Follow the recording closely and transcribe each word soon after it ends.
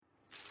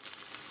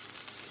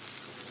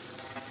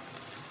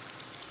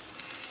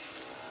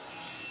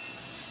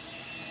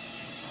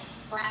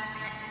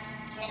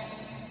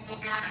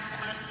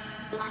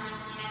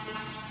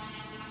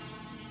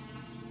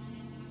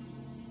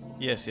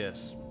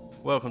Yes.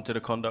 Welcome to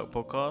the Conduct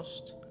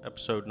Podcast,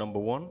 episode number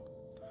 1.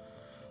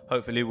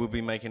 Hopefully we'll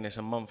be making this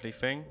a monthly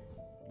thing.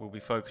 We'll be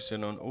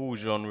focusing on all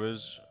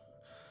genres,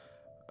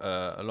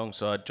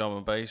 alongside drum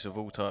and bass of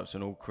all types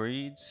and all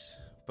creeds,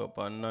 but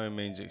by no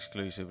means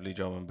exclusively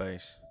drum and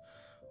bass.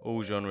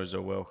 All genres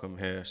are welcome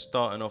here.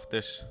 Starting off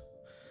this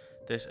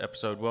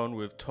episode 1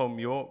 with Thom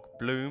Yorke,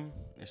 Bloom.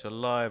 It's a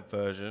live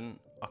version.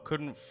 I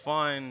couldn't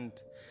find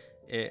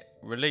it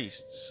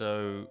released,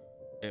 so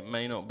it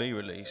may not be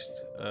released.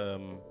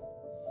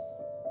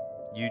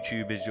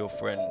 YouTube is your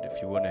friend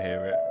if you want to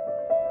hear it.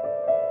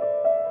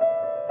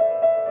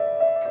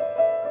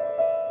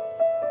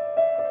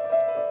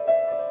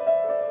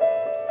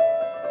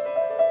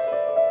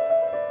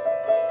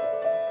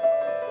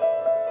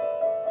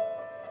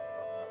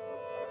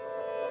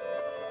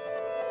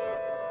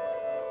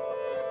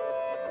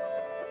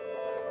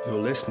 You're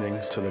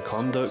listening to the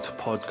Conduct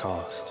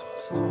Podcast.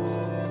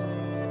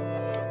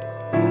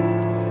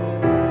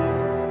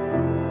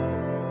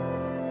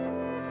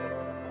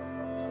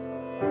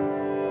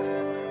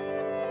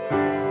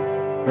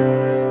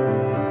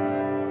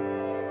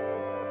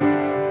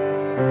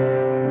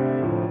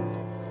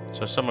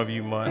 So some of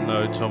you might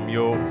know Thom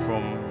Yorke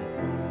from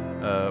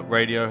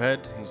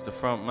Radiohead. He's the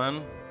front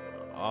man.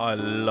 I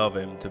love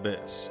him to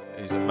bits.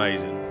 He's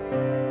amazing.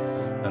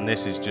 And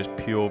this is just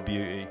pure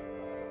beauty.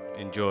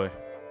 Enjoy.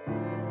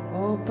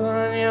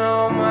 Open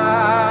your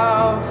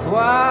mouth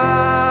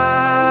wide.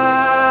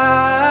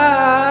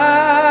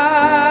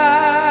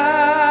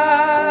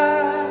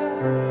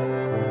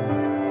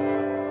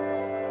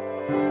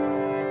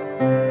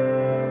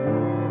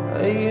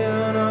 A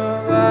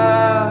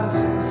universe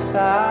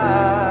inside.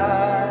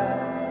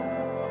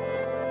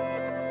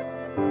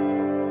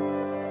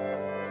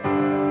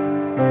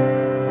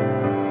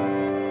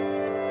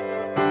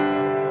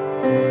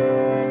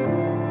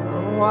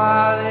 And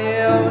while the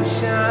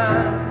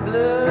ocean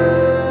blue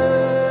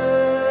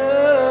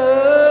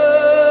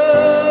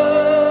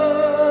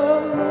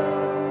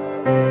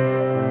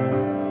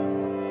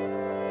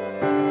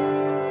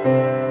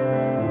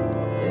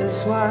is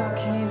what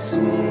keeps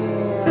me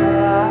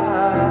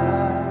alive.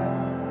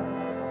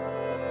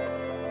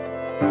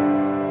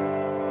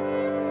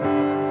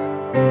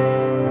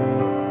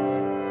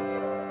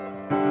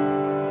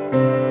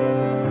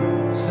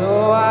 So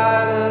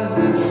why does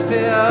this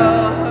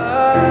still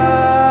hurt?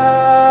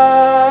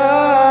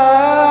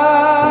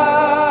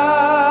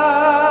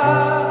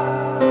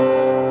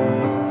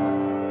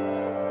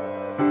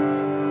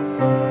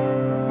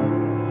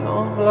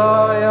 Don't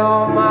blow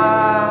your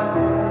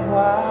mind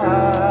wide.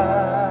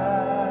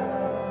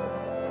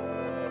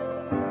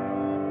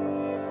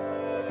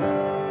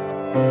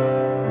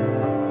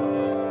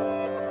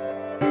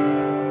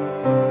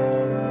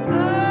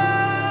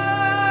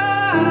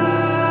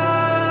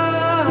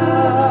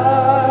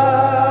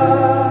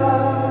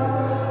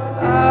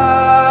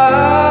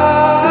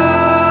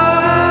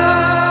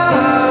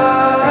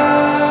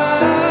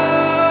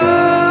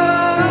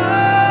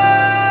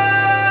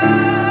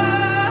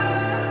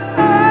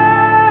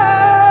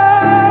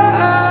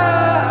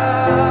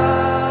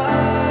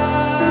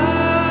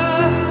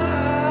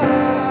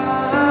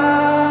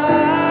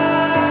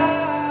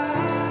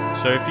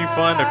 So if you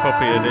find a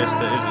copy of this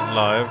that isn't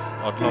live,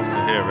 I'd love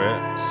to hear it.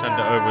 Send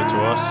it over to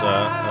us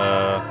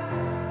at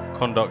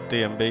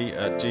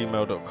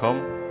conductdmb@gmail.com.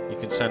 You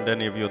can send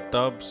any of your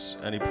dubs,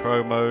 any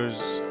promos,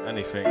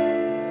 anything.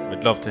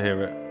 We'd love to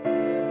hear it.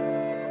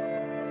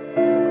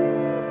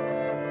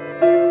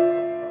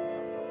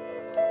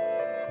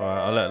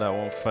 Right, I'll let that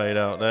one fade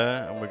out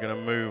there, and we're going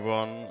to move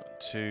on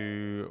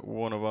to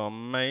one of our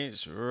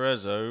mates,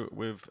 Rezo,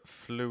 with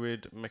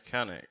Fluid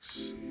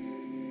Mechanics.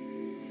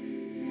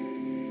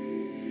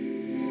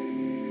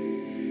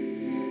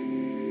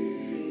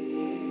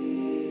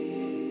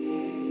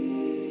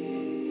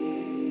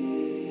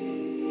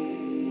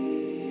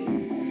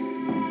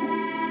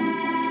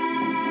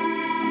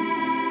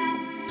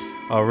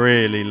 I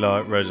really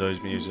like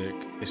Rezo's music.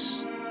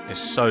 It's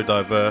so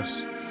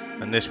diverse,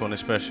 and this one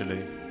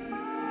especially.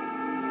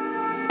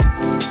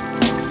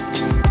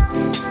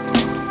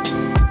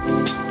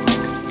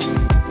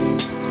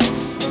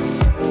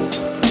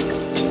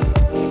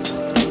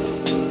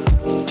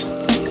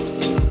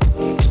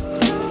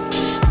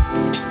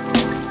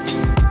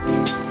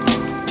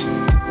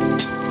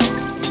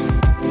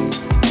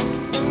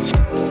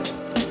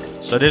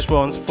 So this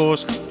one's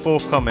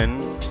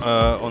forthcoming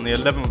on the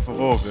 11th of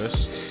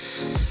August.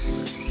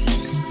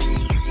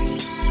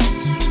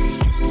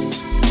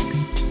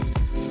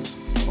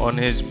 On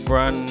his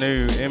brand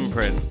new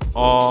imprint,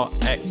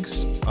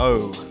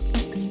 RXO.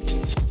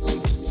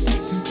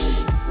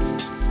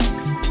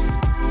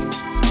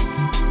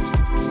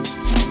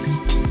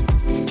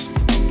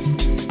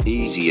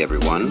 Easy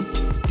everyone,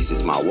 this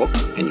is Mawok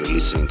and you're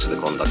listening to the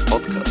Conduct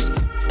Podcast.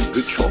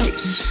 Good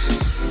choice.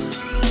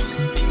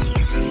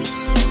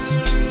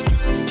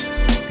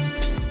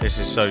 This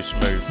is so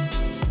smooth.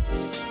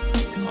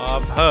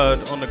 I've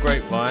heard on the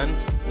grapevine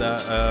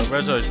that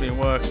Rezo's been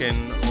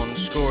working on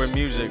scoring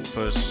music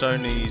for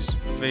Sony's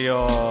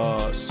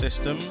VR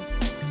system,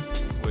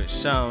 which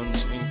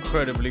sounds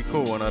incredibly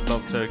cool, and I'd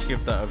love to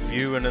give that a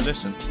view and a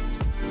listen.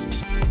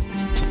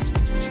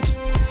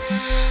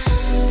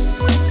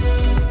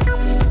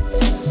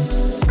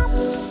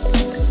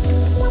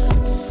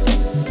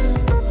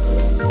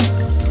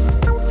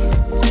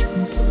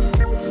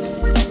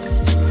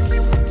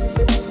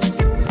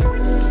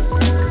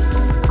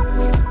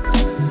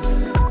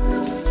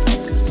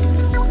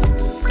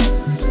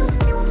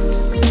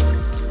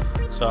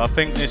 I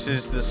think this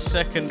is the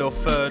second or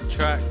third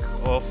track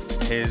off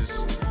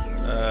his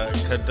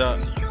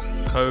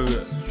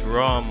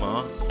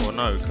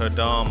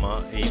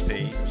Kodama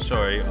EP.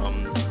 Sorry,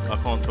 I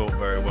can't talk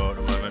very well at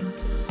the moment.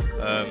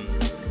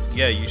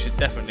 Yeah, you should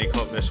definitely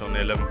cop this on the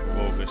 11th of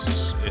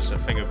August. It's a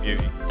thing of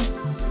beauty.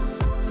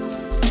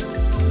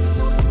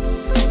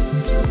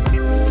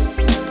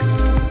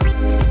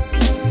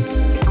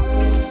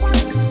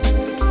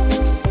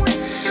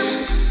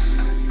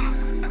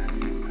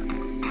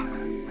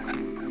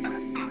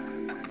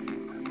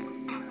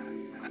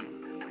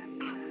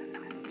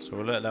 So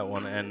we'll let that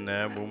one end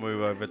there. We'll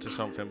move over to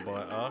something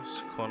by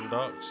us,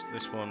 Conduct.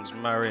 This one's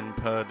Marin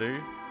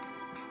Purdue.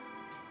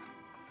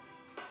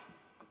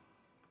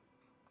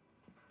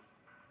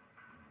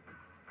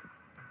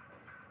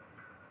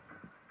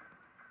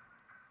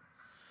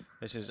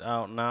 This is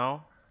out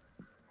now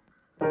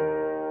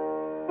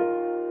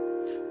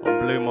on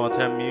Blue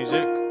Martin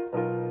Music.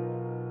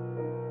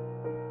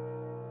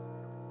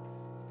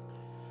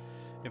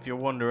 If you're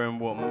wondering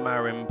what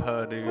Marin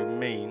Purdue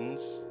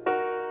means,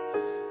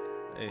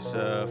 it's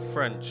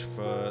French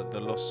for the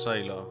lost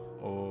sailor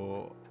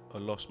or a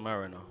lost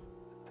mariner.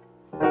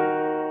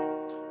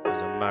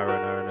 As a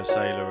mariner and a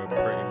sailor are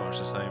pretty much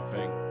the same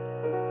thing.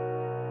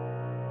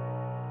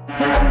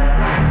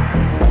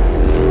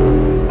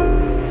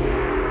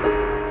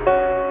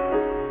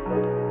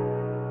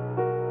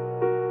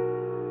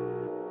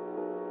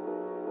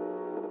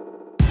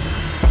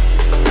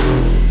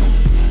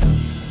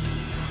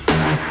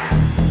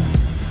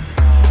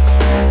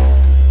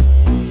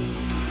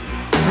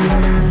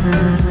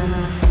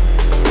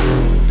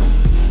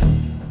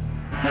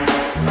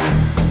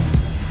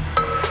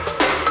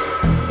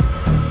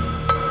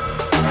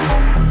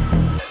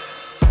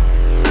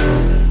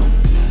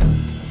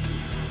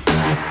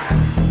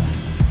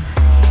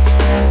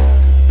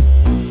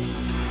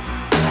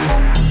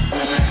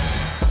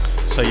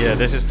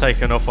 This is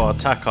taken off our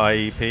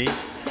Takai EP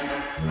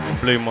on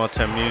Blue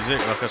Martin Music.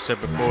 Like I said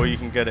before, you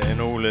can get it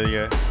in all of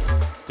your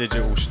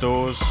digital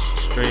stores,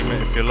 stream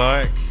it if you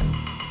like.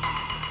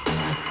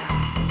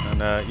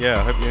 And yeah,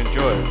 I hope you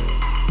enjoy it.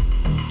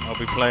 I'll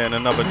be playing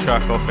another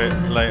track off it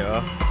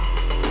later.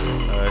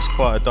 It's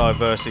quite a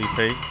diverse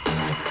EP.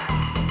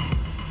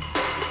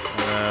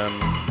 And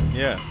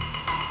yeah,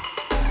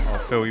 I'll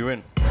fill you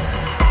in.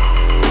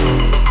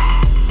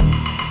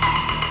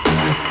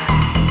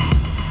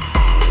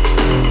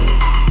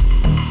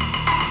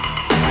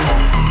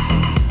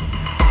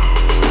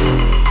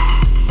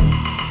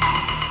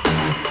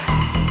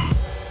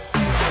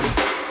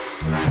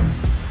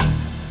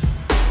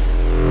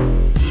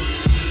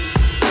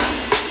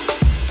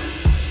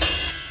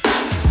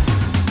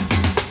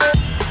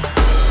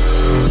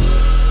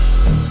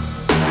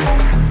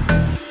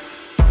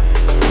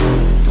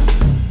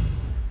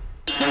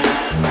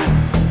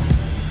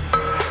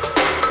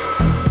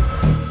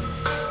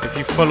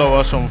 Follow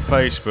us on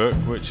Facebook,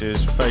 which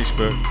is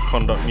Facebook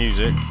Conduct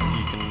Music.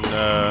 You can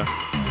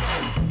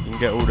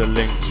get all the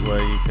links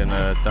where you can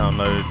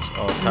download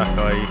our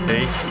Takai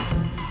EP.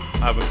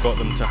 I haven't got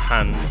them to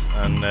hand,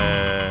 and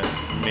they're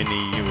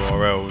mini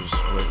URLs,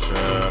 which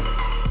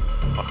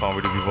I can't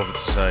really be bothered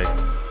to say.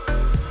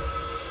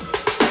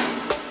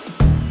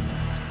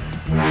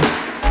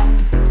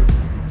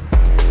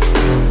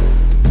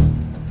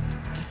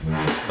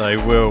 They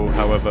will,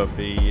 however,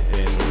 be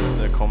in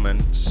the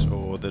comments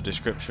or the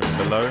description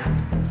below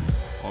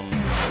on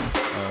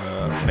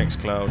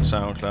Mixcloud,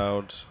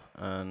 Soundcloud,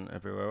 and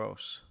everywhere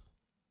else.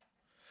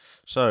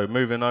 So,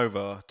 moving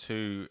over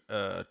to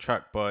a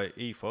track by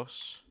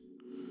Ethos.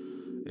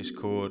 It's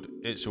called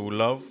It's All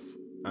Love,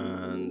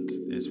 and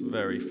it's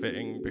very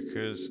fitting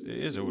because it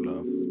is all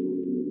love.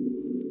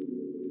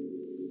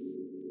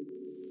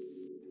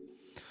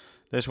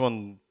 This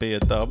one be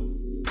a dub.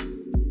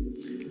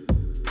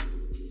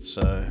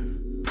 So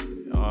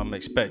I'm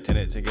expecting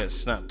it to get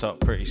snapped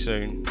up pretty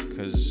soon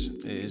because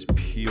it is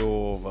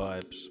pure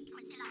vibes.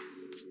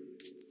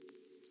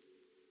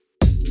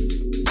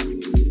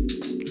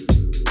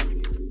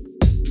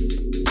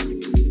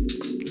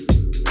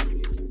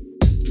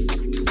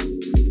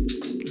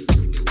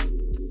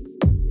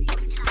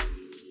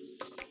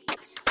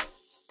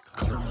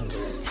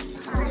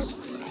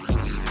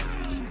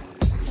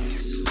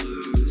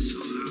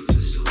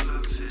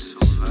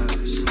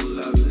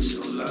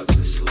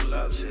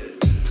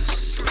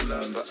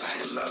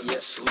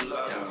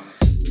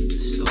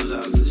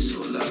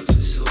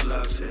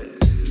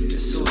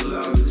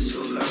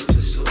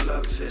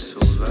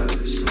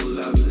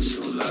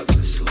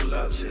 It's all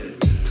love,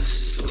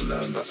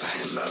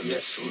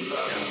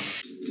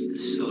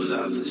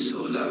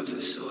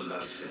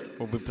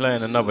 We'll be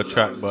playing another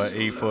track by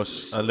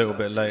Ethos a little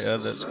bit later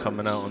that's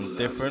coming out on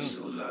Different.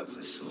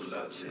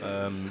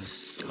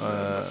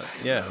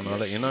 Yeah, and I'll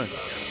let you know.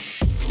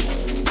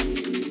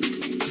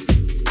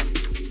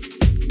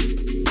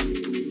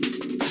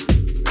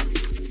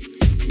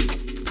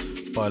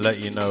 By let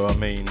you know, I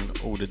mean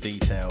all the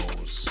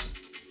details.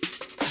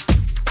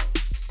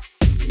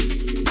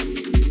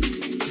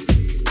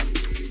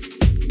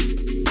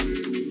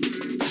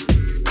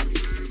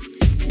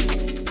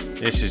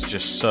 This is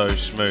just so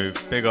smooth.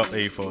 Big up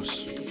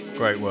Ethos.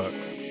 Great work.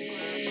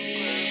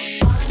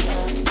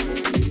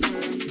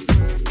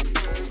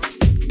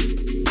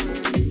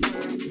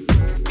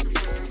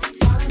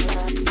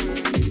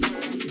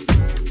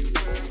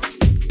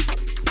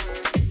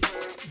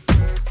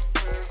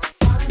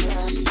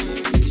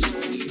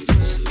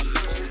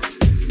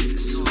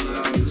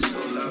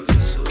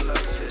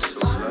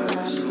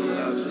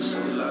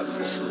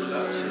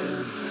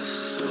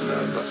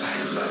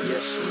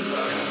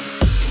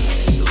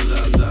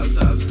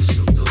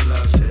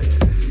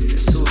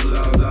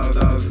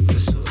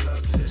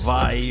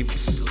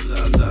 Vibes.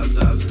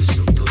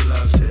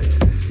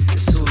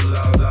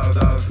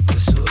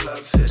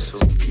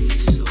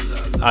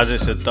 As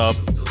it's a dub,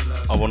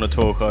 I want to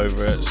talk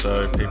over it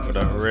so people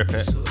don't rip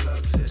it.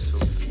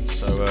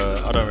 So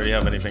I don't really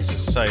have anything to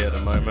say at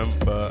the moment,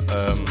 but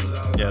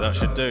yeah, that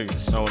should do.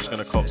 No one's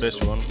going to cop this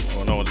one,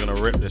 or no one's going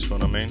to rip this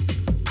one, I mean.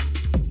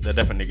 They're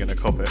definitely going to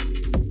cop it.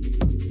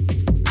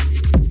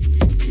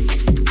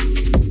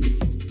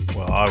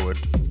 Well, I would.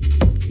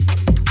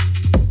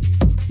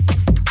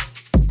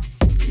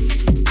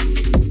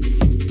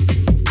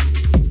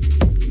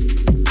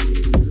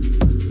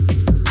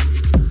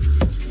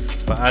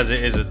 But as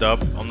it is a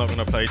dub, I'm not going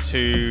to play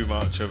too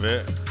much of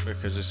it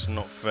because it's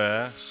not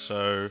fair.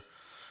 So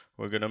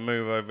we're going to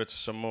move over to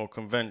some more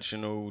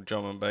conventional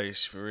drum and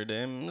bass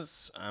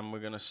rhythms, and we're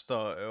going to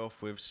start it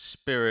off with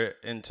Spirit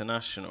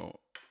International.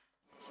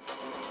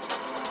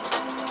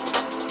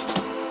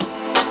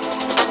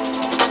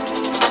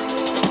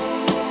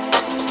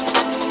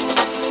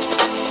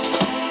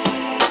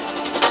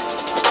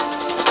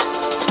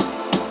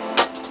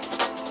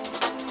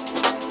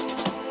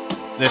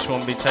 This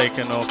one be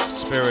taken off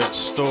Spirit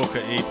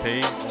Stalker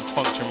EP on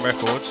Function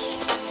Records.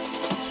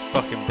 It's a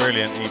fucking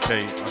brilliant EP.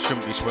 I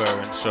shouldn't be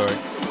swearing, sorry.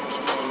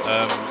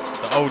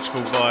 The old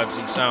school vibes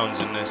and sounds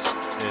in this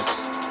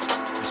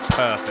is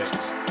perfect.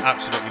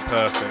 Absolutely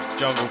perfect.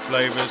 Jungle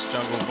flavours,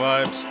 jungle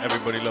vibes.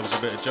 Everybody loves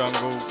a bit of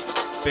jungle.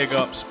 Big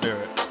up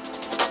Spirit.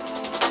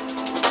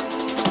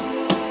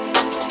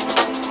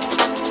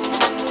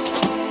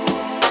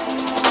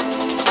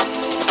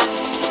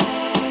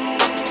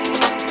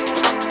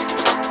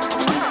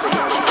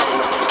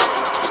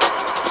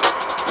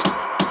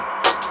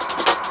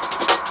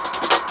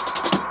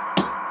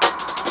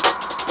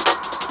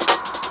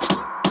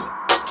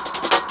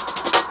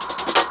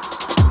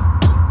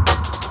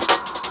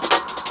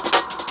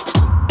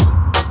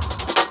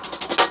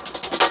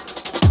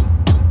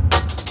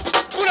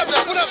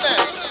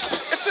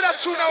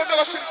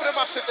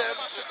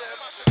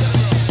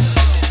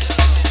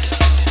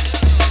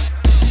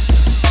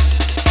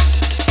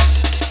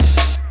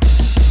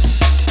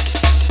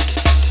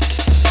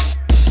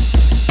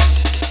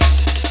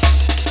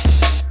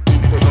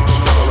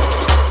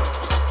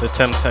 The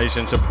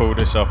temptation to pull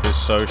this up is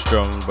so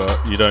strong,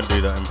 but you don't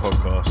do that in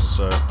podcasts,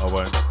 so I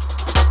won't.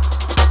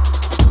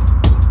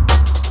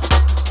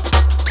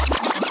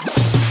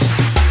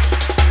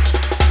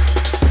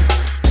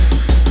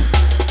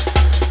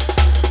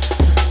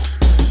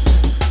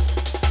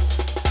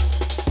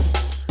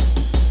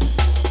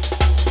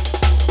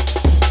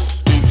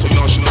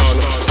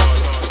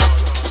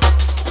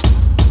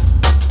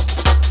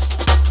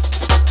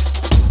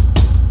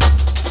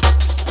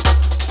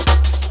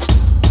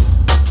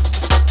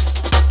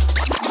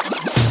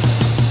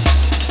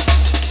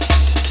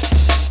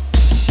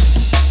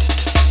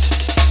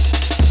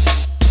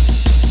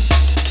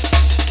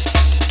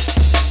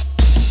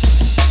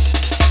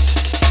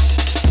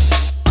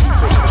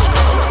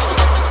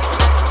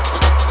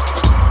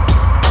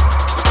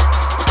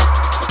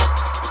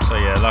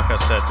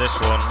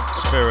 This one,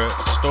 Spirit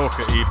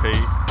Stalker EP,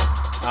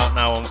 out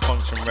now on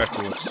Function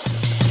Records.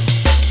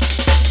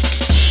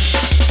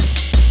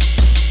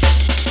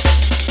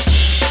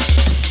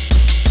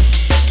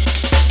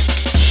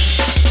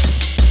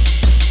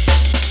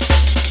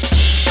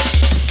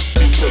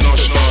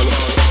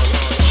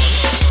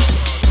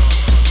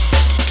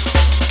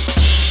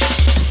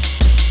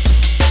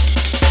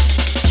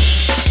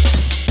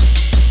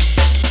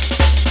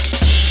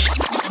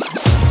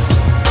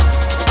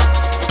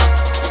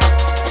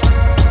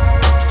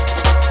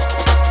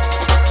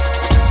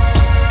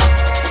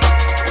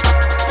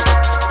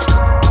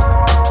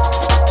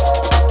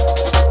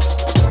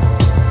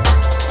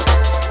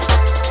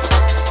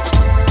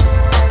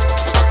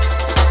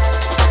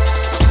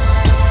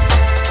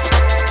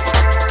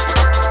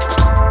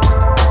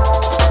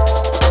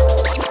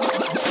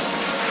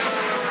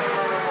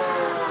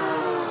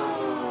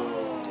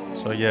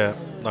 Yeah,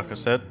 like I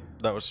said,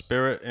 that was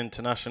Spirit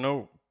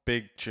International.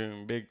 Big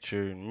tune, big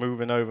tune.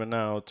 Moving over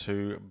now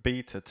to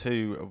Beta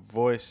 2,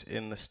 Voice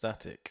in the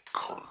Static.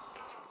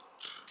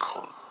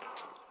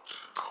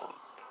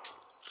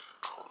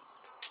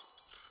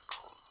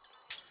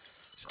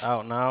 It's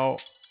out now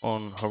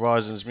on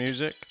Horizons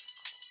Music.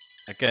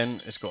 Again,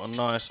 it's got a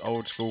nice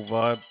old school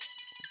vibe.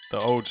 The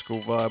old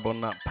school vibe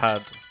on that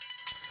pad,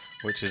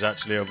 which is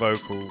actually a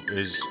vocal,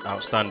 is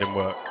outstanding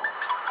work.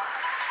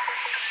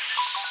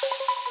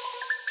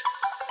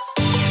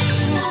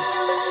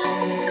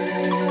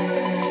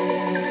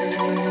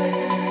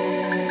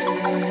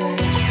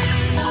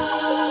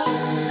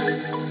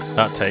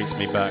 That takes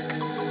me back.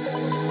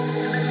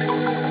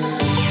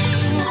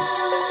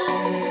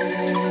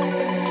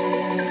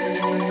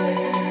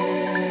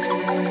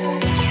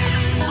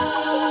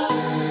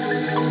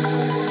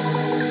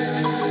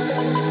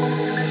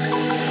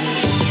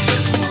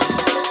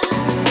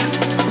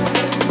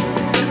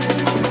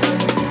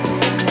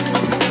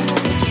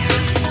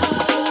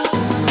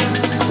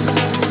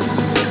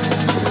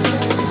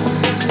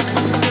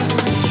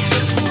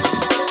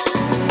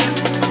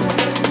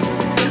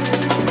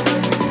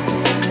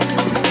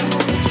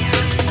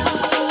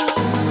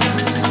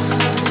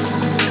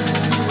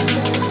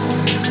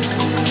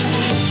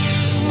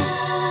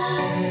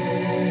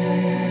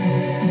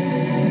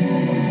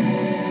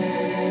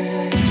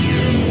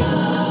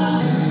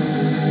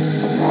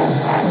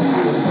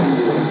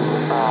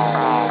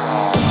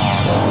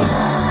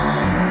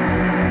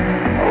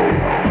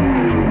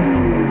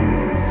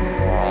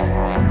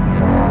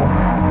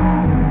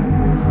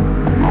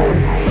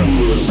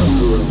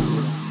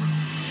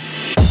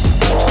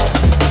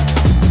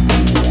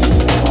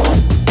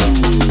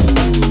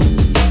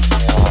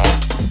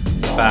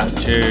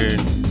 Tune.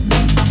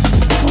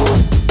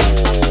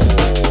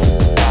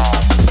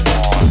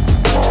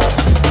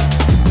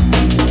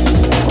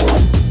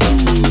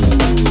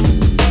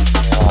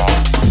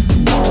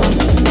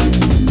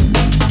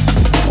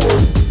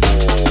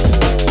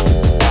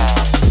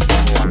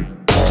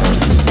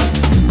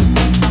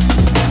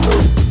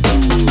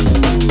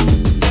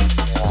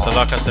 So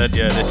like I said,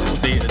 yeah, this is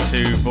Beta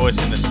 2,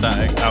 Voice in the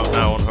Static, out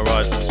now on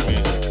Horizons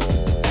Music.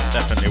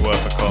 Definitely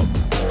worth a cop.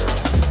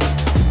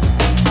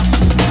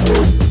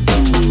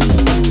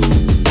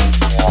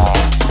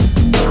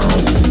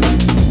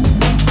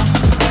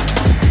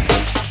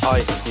 Hi,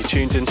 you're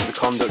tuned into the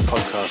Conduct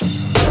Podcast.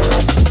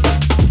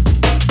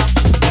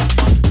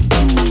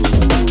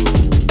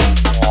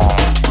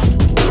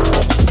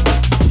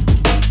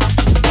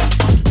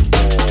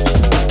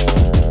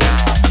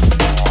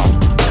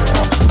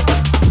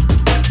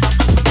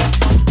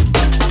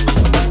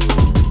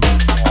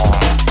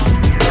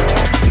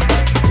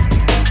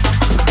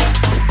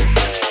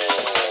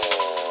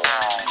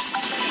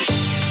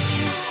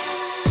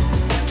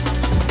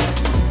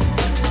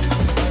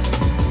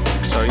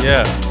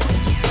 Yeah.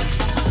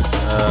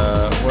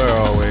 Where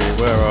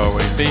are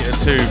we? Beta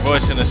 2,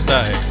 Voice in the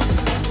Static.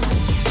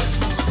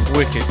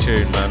 Wicked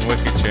tune, man.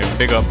 Wicked tune.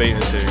 Big up Beta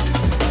 2.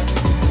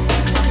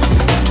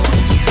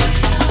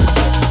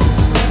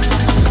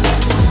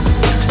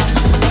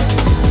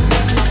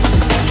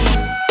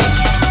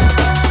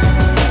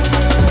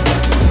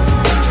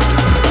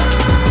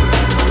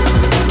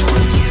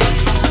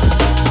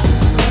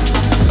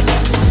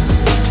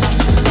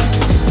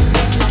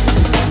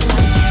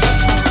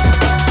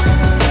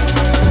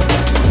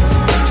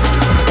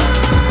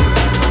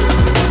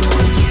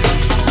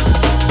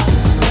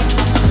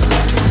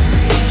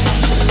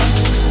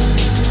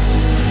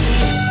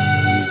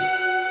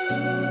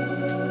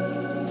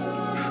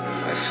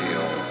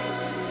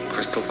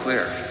 Crystal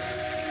clear.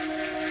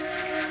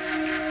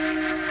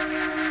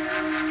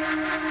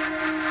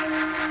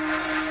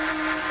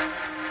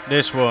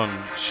 This one,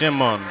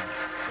 Shimon,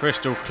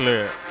 Crystal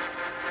Clear.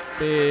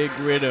 Big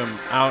rhythm,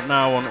 out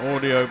now on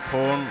Audio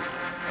Porn.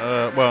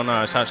 Well,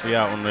 no, it's actually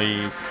out on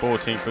the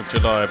 14th of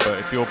July, but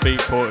if you're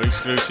Beatport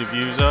exclusive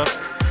user,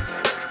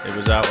 it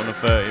was out on the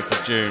 30th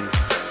of June.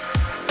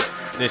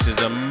 This is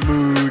a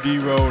moody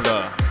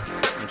roller.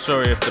 I'm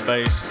sorry if the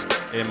bass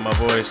in my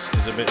voice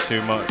is a bit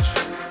too much.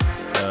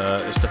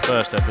 It's the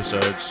first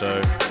episode,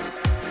 so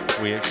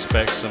we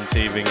expect some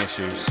teething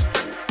issues.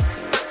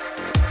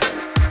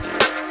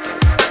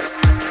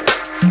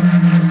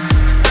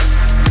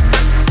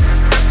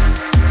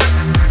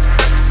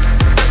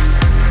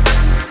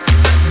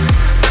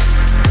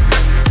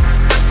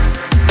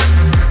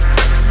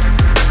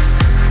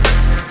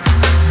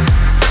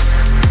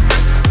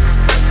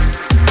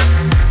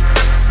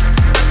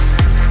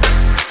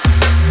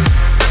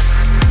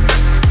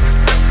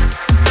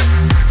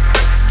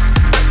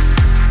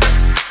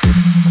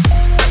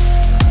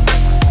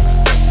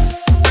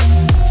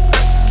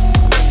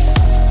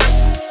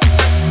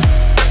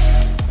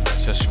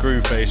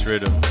 Screwface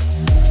rhythm.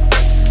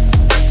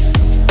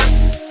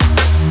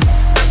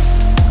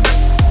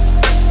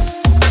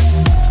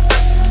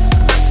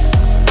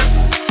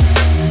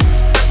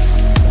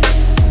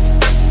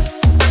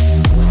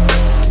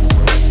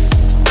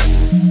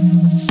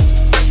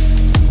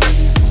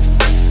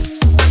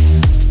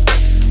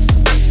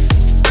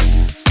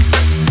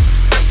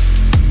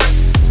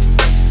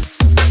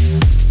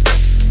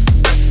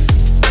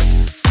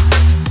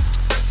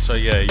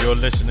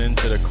 listening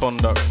to the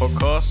Conduct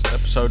Podcast,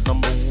 episode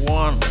number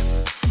 1,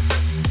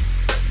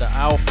 the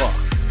Alpha.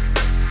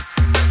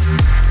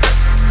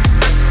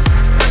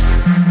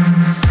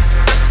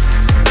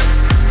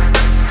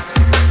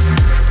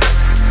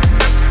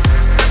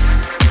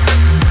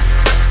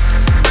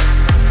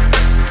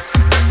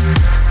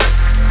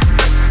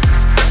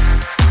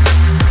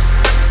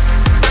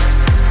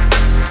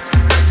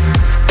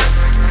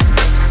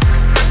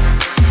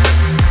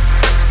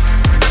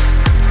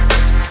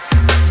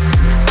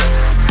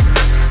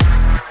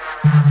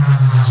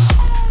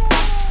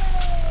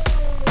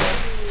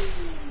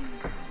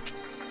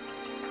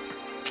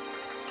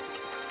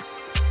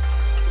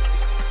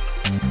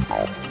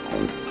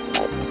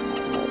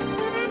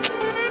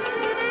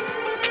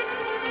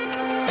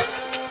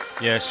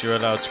 Yes, you're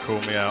allowed to call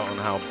me out on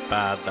how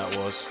bad that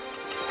was.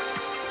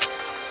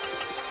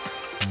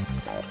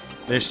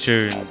 This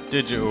tune,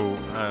 Digital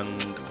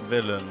and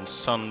Villains,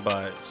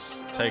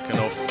 Sunbites, taken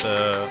off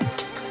the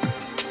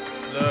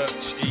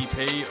Lurch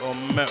EP on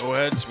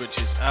Metalheads,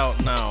 which is out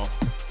now.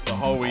 The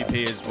whole EP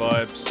is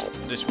vibes,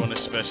 this one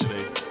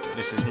especially.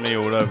 This is me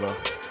all over.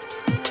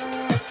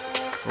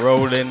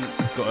 Rolling,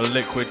 got a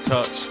liquid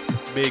touch,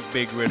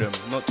 big rhythm.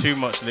 Not too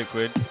much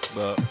liquid,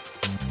 but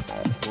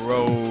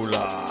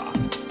roller.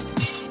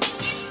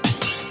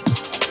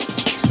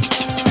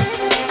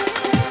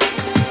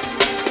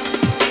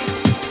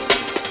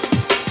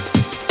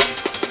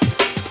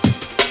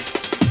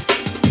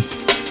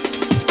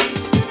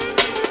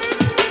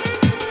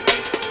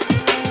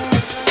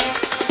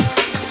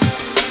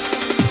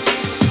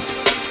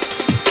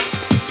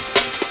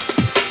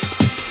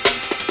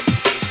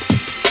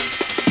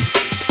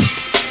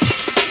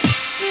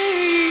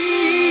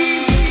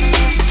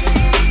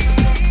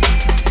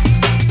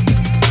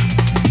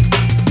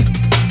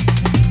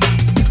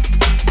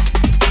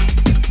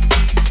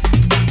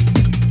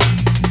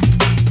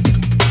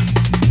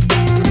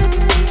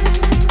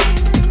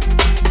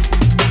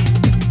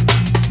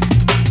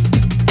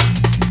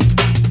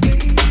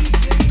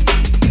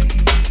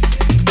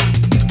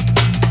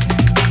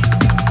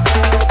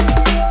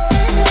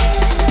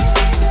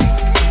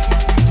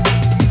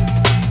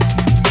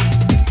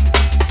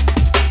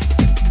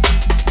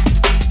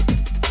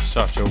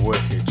 Such a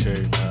wicked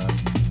tune, man.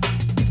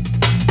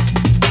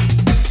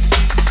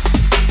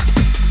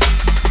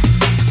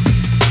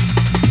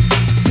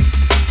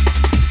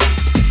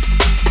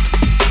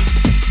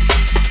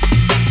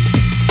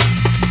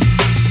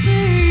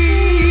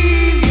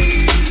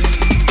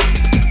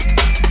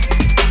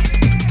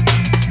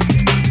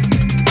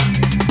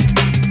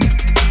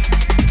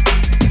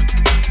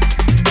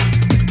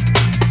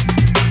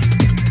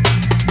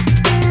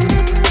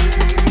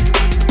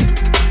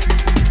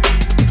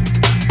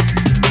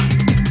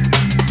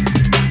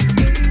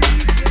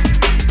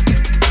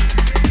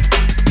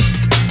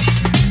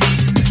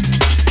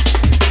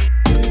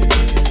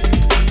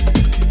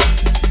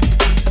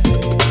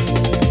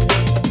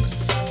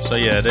 So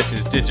yeah, this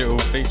is Digital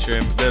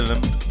featuring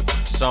Villain,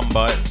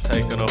 Sunbites,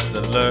 taken off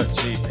the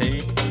Lurch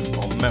EP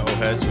on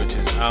Metalheads, which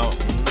is out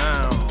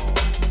now.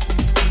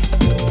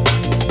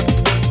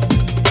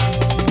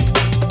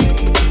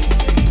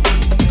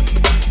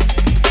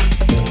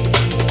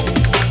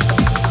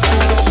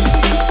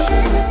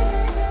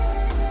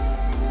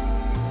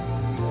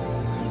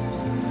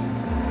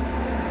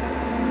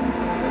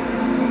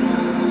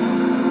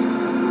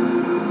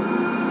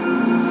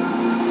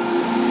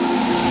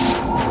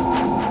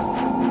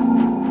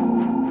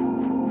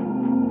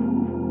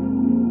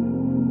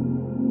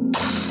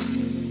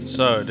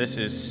 So this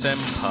is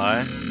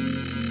Senpai,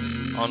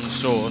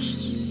 Unsourced.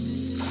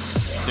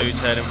 Dude's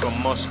heading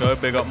from Moscow.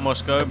 Big up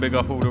Moscow, big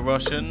up all the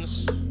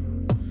Russians.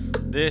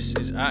 This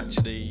is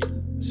actually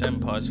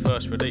Senpai's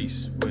first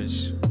release,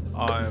 which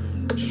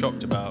I'm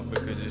shocked about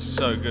because it's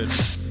so good.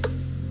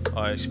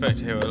 I expect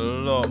to hear a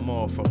lot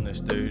more from this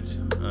dude,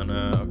 and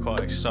I'm quite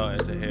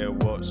excited to hear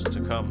what's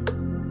to come.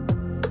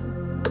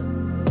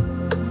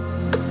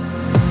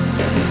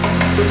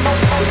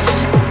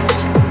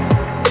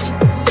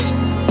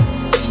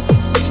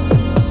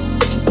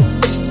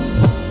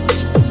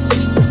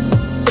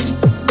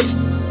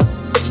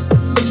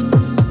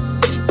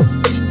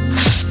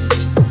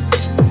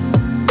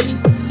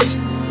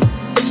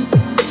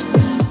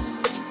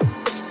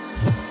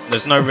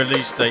 There's no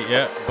release date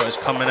yet, but it's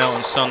coming out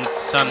on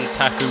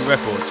Santaku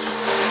Records.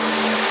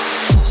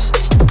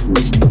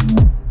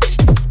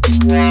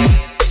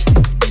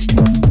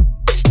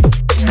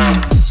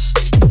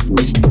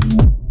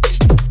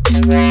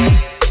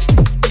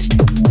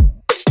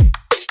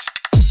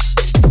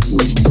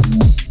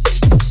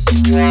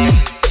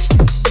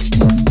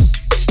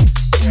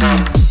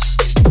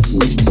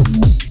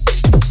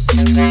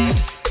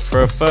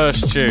 For a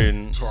first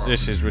tune,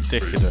 this is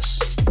ridiculous.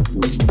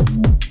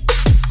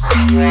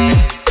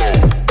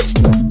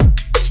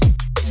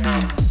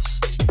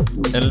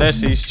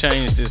 Unless he's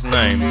changed his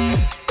name,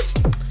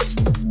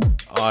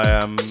 I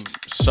am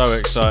so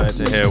excited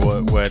to hear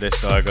where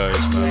this guy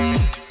goes, man.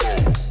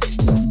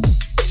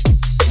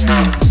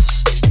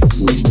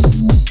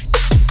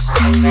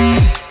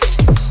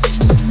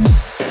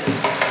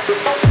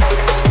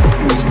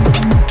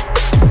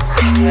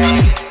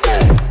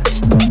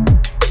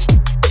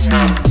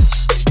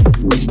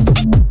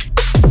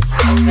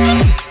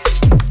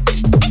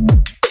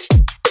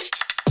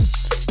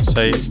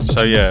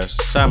 So yeah,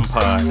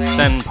 Senpai,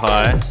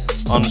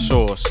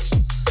 Unsourced,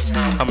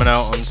 coming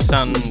out on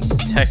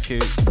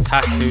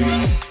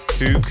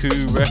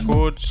Taku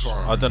Records.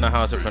 I don't know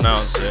how to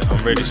pronounce it.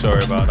 I'm really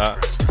sorry about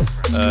that.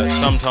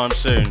 Sometime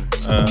soon.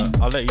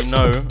 I'll let you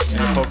know in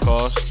the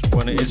podcast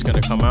when it is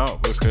going to come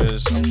out,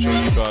 because I'm sure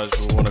you guys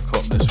will want to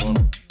cop this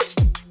one.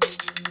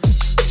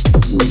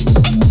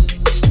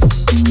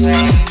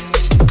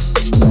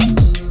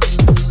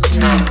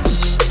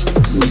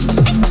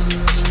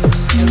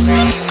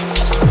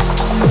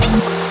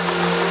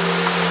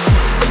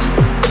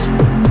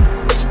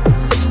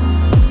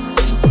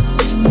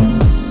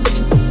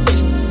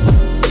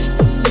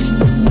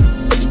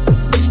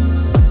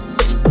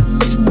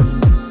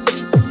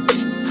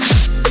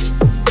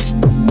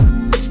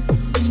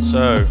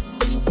 So,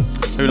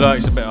 who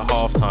likes a bit of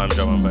halftime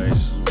drum and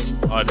bass?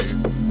 I do.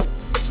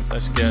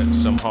 Let's get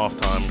some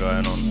halftime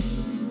going on.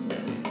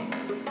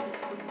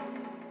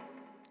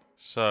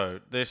 So,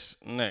 this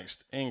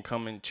next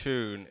incoming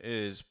tune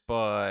is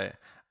by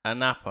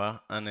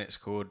Anapa, and it's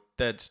called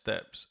Dead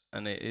Steps,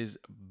 and it is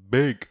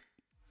big.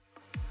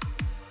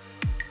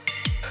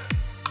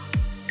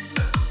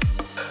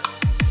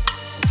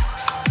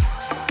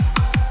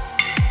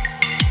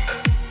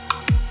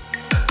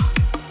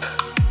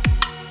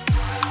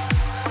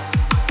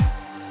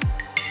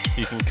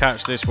 You can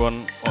catch this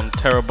one on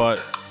Terabyte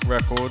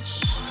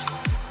Records,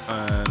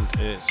 and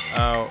it's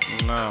out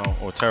now,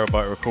 or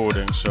Terabyte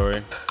Recordings,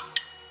 sorry.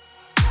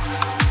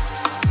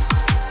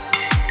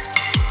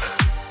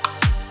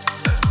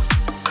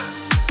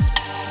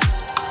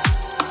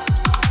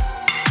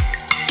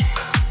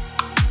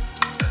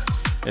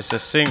 It's a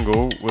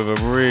single with a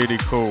really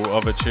cool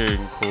other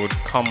tune called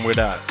Come With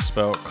That,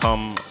 spelled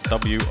Come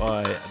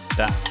W-I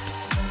Dat.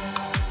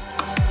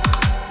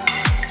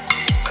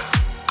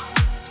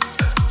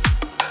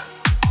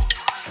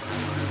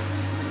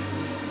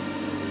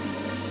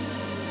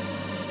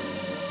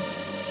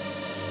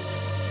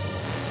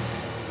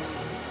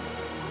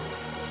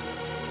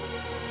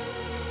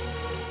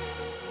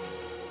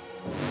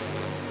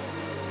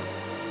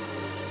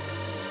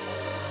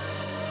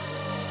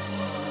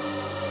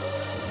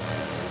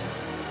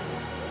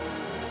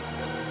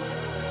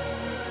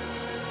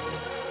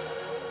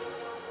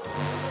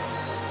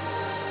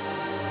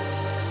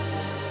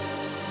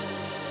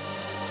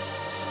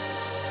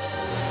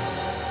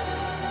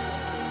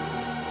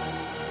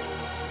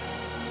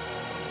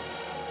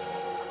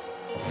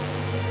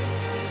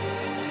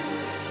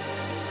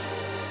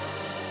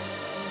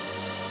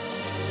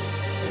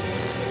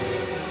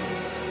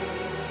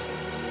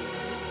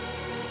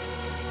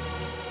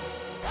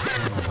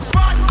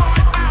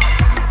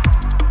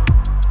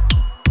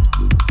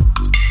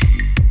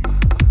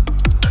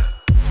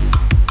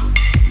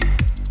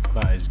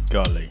 That is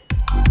gully.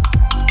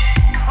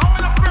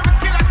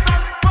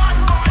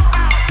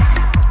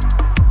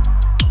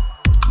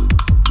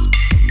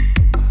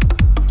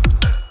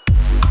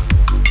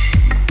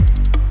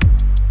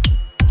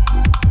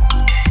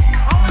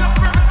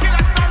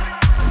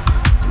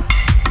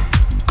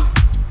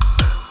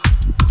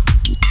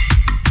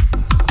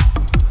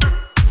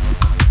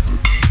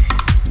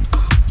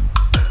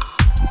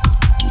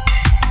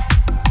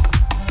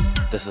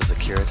 This is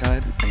Akira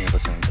Tide, and you're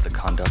listening to the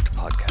Conduct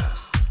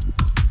Podcast.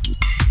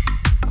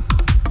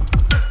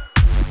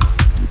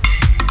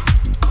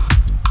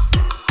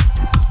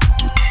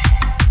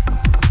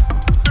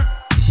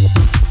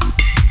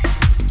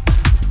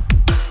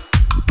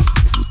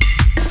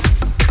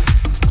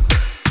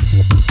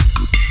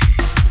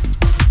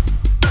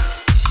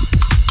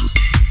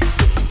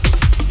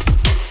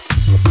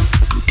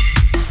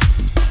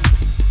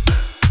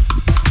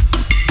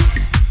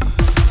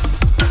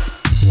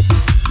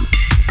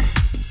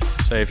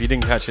 So if you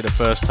didn't catch it the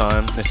first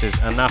time, this is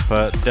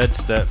Anapa, Dead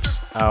Steps,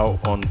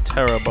 out on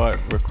Terabyte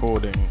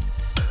Recording.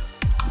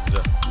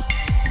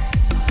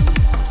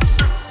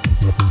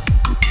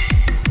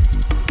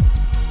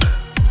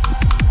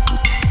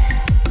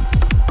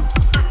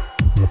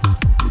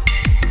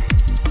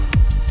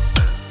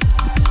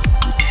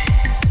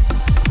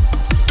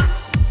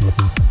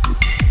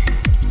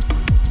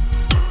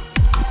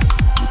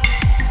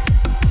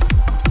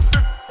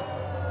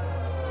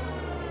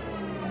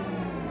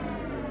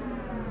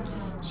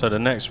 So the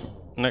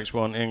next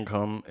one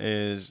income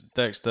is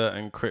Dexter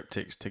and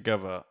Cryptics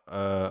together.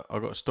 I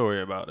got a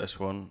story about this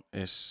one.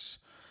 It's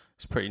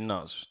pretty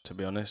nuts, to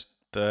be honest.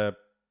 The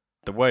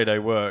way they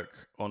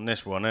work on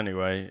this one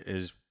anyway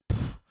is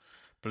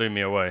blew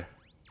me away.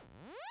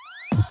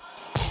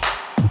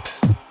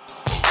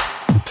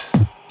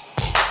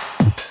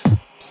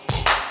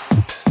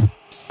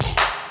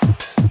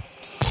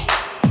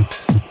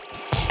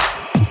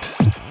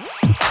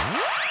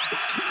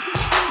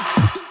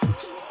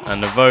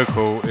 And the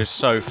vocal is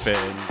so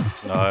fitting,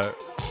 like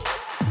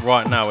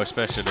right now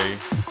especially,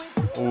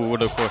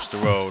 all across the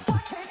world.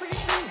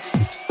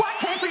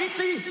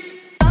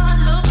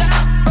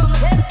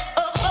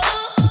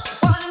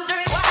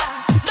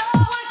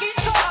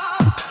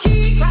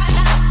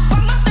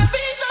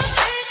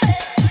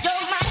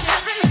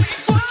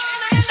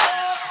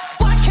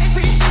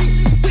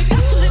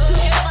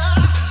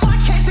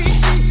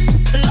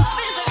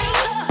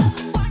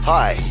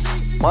 Hi,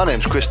 my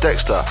name's Chris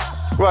Dexter.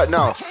 Right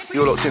now,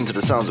 you're locked into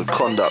the sounds of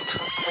Conduct.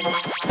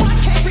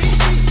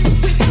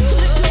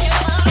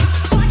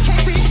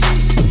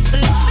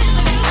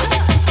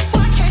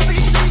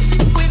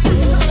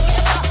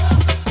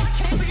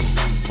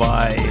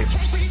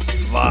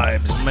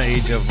 Vibes,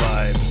 major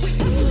vibes.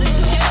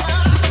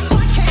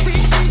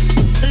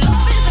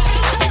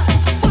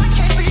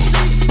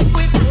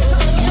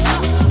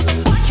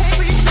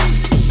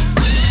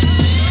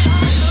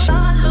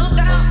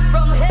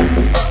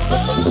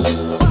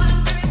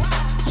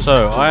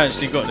 So I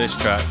actually got this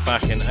track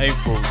back in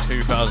April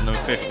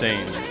 2015,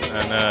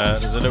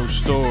 and there's a little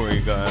story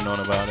going on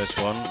about this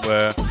one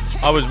where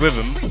I was with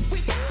him,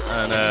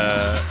 and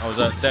I was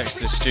at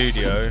Dexter's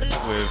studio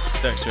with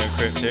Dexter and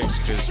Cryptics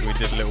because we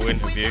did a little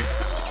interview,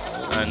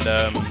 and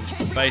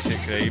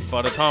basically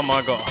by the time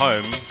I got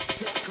home,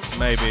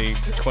 maybe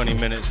 20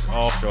 minutes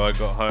after I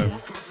got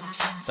home,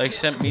 they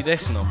sent me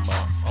this number.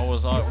 I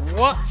was like,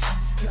 what?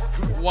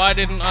 Why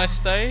didn't I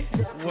stay?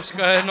 What's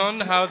going on?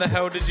 How the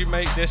hell did you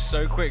make this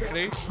so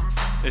quickly?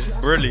 It's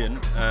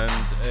brilliant and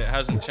it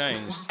hasn't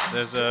changed.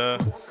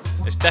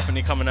 It's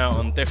definitely coming out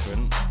on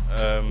different,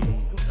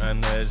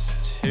 and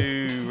there's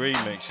 2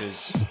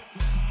 remixes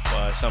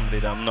by somebody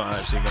that I'm not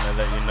actually going to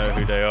let you know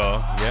who they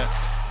are yet.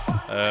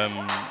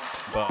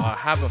 But I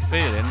have a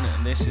feeling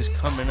this is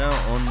coming out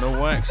on the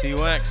Waxy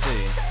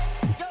Waxy.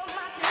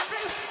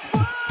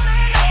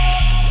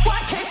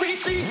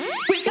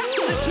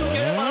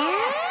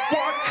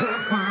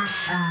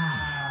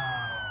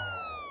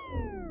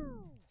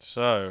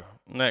 So,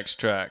 next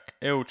track,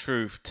 Ill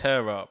Truth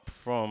Tear Up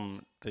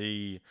from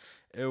the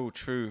Ill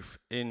Truth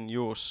in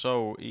Your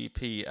Soul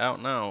EP,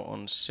 out now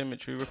on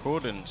Symmetry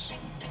Recordings.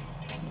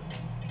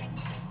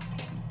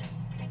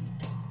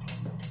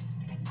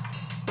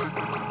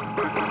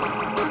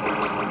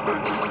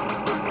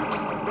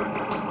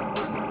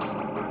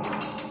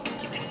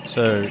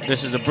 So,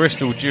 this is a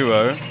Bristol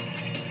duo.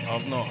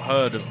 I've not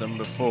heard of them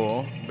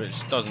before,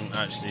 which doesn't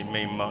actually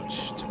mean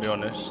much, to be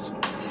honest.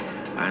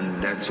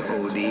 And that's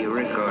how the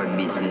record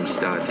business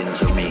started in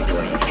Jamaica.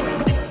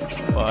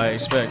 But I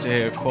expect to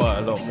hear quite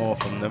a lot more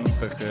from them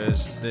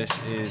because this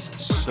is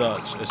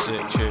such a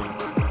sick tune.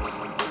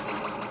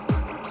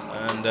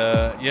 And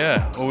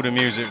yeah, all the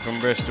music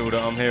from Bristol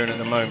that I'm hearing at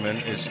the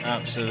moment is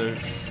absolute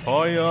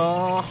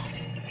fire.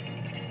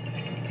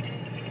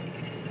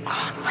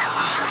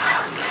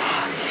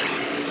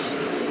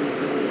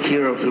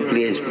 Tear up the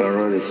place,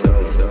 Paradise.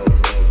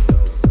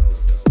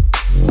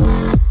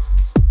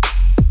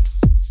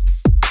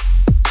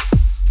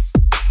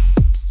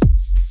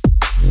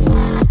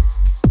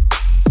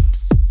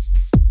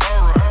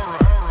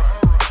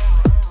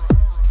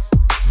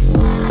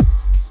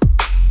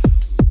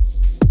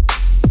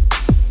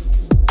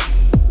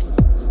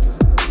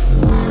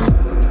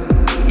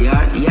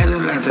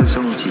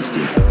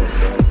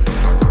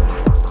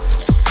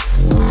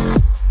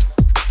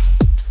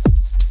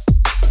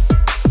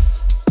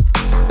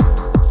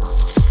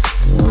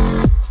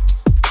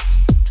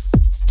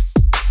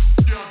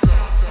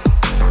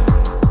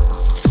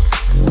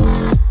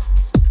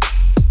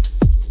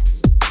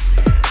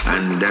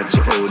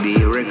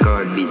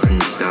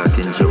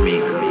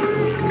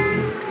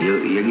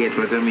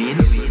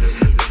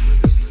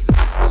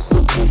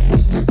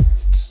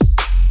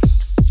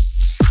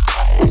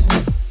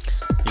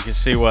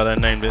 See why they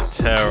named it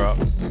Tear Up.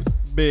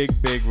 Big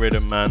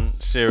rhythm, man.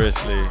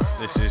 Seriously,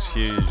 this is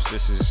huge.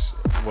 This is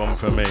one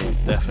for me,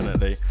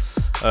 definitely.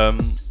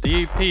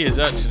 The EP is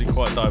actually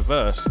quite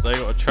diverse. They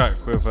got a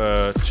track with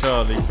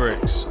Charlie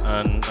Bricks,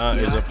 and that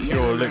is a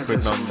pure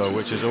liquid number,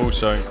 which is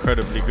also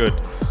incredibly good.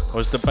 I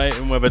was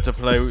debating whether to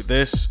play with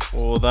this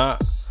or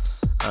that,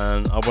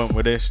 and I went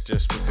with this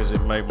just because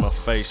it made my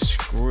face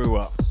screw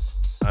up,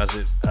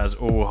 as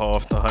all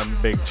half-time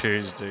big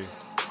tunes do.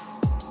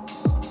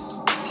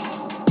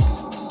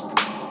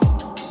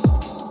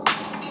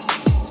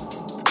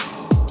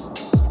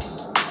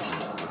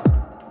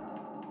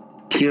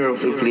 Tear up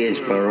the place,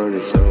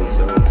 Paradise.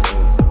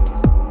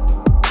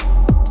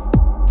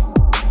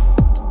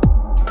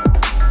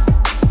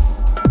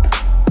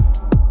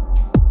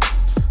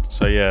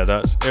 So yeah,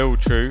 that's Ill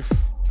Truth,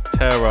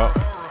 Tear Up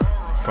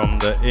from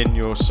the In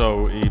Your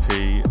Soul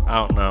EP,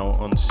 out now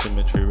on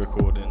Symmetry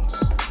Recordings.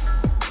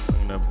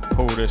 I'm going to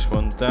pull this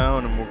one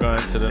down and we'll go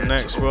into the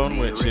next one,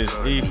 which is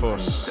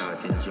Ethos.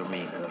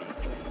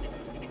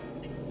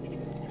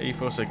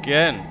 Ethos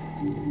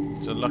again.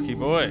 He's a lucky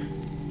boy.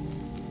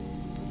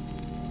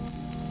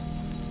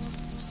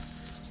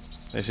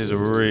 This is a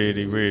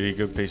really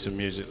good piece of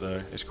music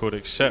though. It's called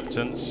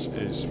Acceptance.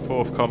 It's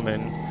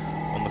forthcoming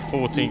on the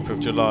 14th of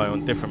July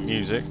on Different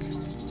Music,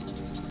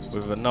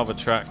 with another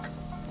track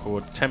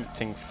called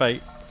Tempting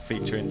Fate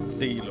featuring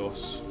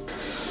D-Loss.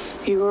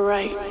 You were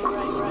right.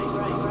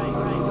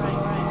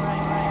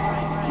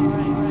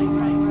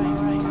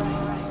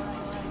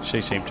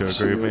 She seemed to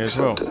agree with me as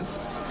well.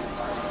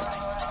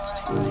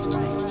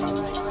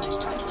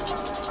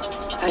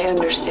 I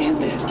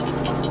understand it.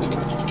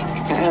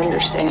 I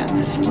understand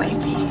that it might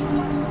be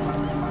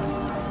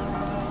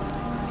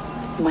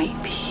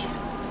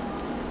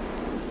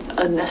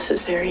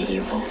unnecessary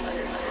evil.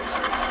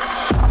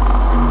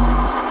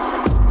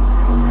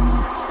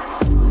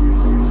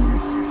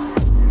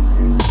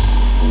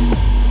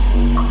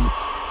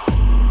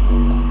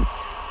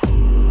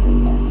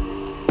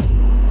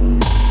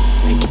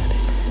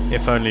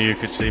 If only you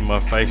could see my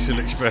facial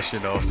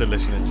expression after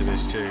listening to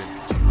this tune.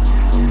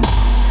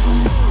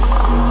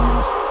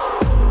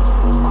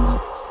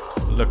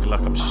 Looking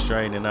like I'm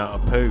straining out a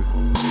poo.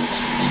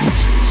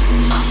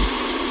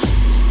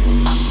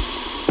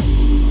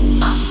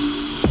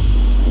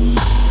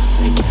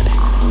 I get it.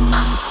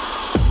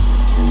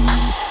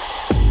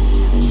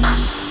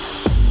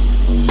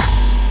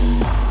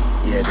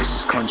 Yeah, this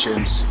is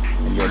Conscience,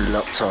 and you're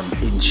locked on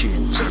In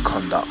Tune to the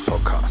Conduct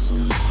Podcast.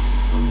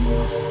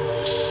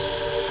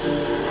 I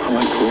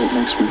like the way it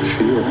makes me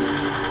feel.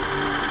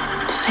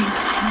 Same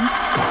thing.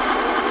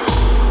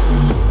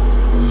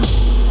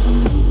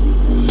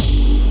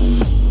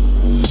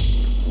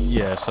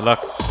 Yeah, so like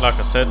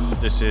I said,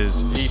 this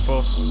is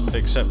Ethos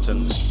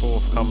Acceptance,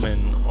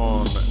 forthcoming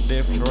on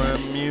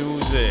Different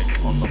Music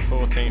on the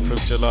 14th of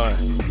July.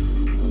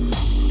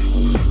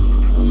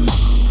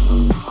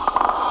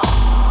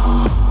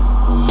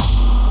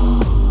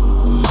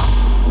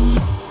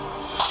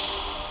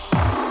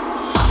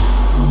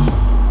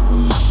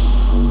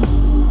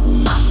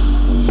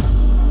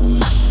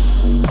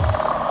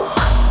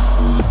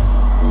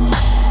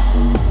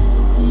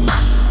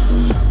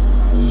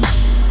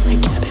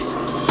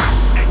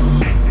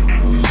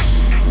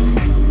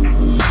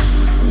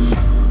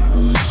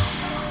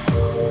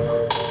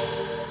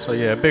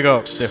 Yeah, big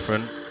up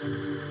different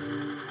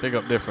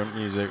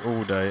music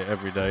all day,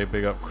 every day.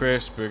 Big up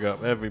Chris, big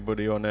up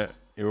everybody on it.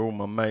 You're all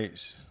my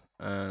mates,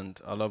 and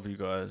I love you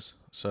guys.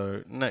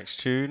 So next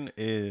tune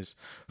is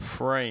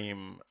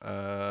Frame.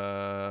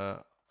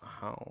 How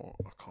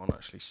I can't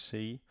actually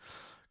see.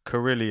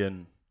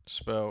 Carillion,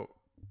 spelled.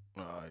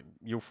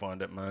 You'll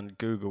find it, man.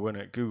 Google,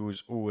 innit?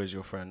 Google's always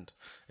your friend.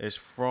 It's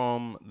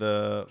from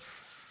the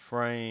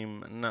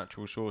Frame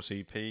Natural Source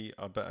EP.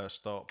 I better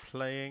start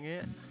playing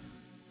it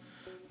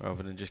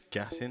rather than just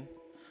gassing.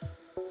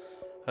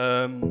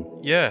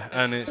 Yeah,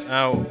 and it's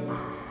out.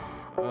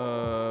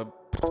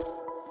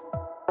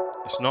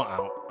 It's not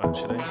out,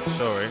 actually.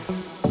 Sorry.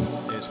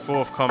 It's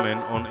forthcoming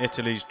on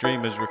Italy's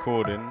Dreamers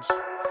Recordings.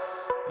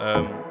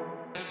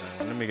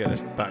 Let me get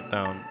this back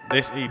down.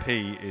 This EP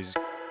is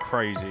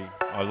crazy.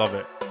 I love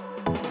it.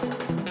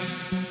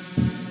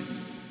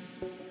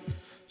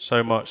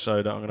 So much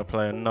so that I'm going to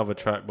play another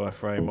track by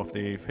Frame off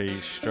the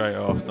EP straight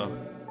after.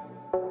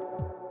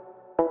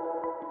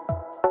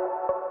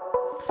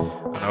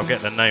 And I'll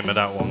get the name of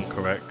that one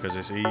correct because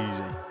it's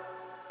easy.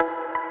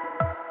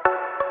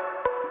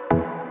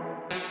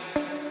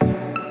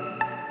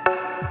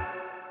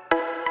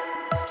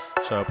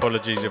 So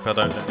apologies if I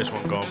don't let this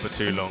one go on for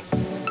too long.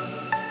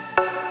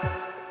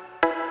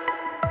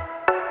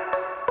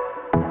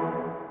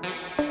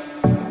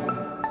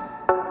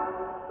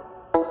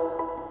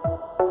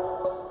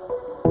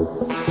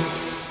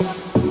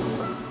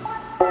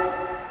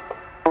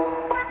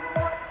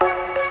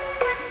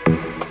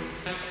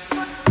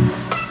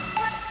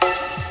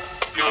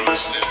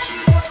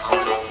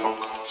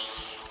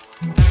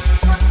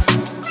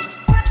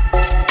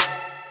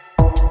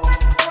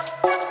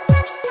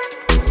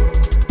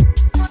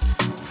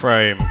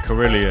 Frame,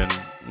 Carillion,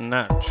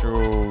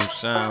 Natural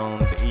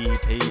Sound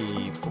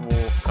EP,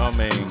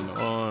 forthcoming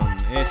on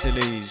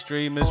Italy's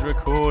Dreamers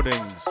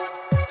Recordings.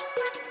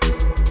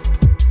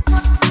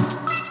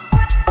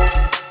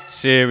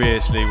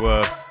 Seriously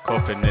worth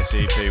copping this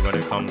EP when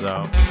it comes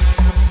out.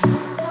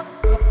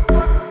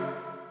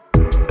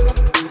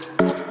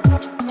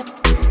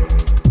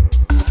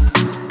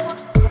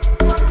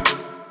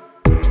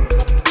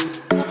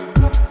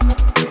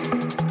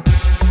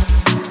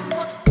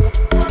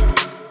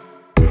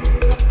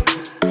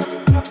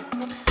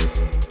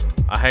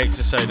 I hate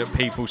to say that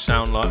people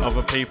sound like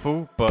other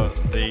people, but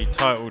the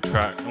title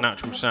track,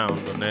 Natural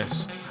Sound, on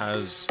this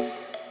has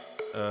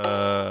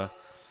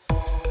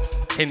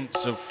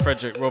hints of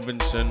Frederick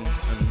Robinson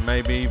and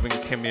maybe even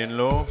Kimmy &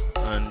 Law,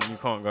 and you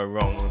can't go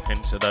wrong with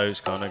hints of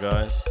those kind of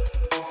guys.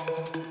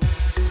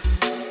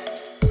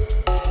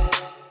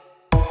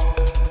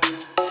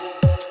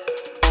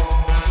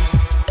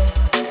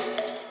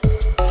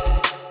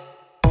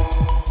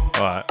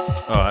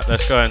 Alright,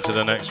 let's go into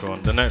the next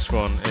one. The next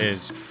one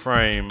is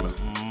Frame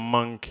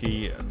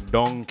Monkey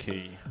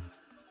Donkey.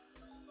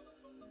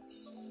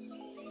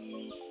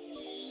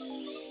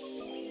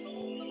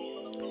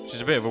 Which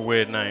is a bit of a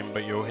weird name,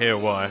 but you'll hear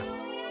why.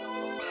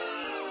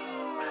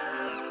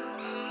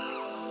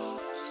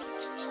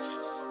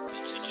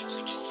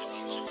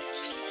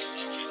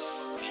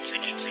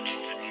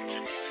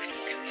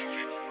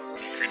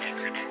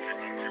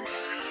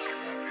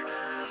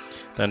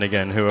 Then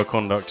again, who are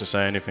Conduct to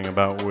say anything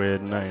about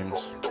weird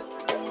names?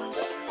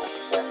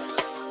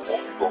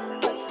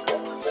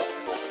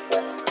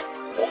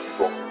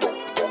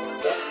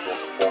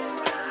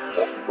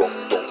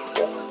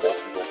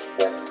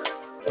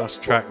 That's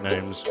track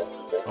names.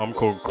 I'm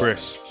called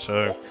Chris,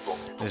 so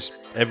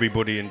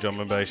everybody in drum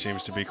and bass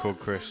seems to be called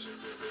Chris.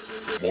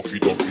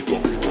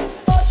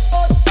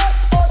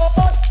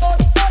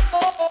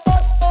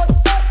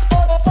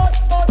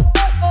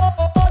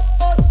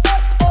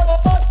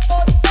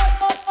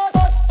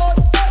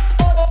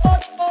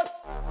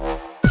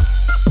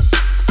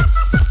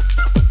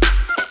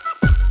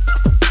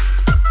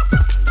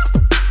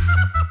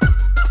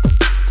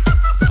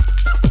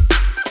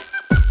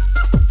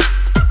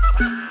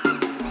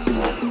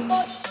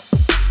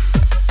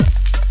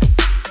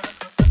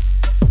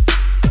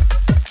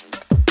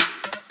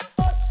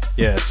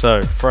 Yeah,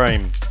 so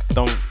Frame,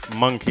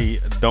 Monkey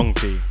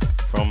Donkey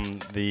from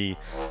the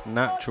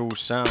Natural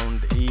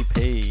Sound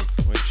EP,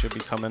 which should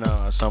be coming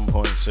out at some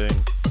point soon.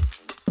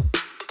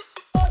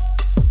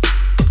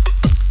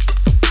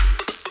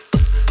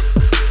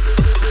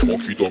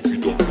 Monkey Donkey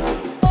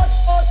Donkey.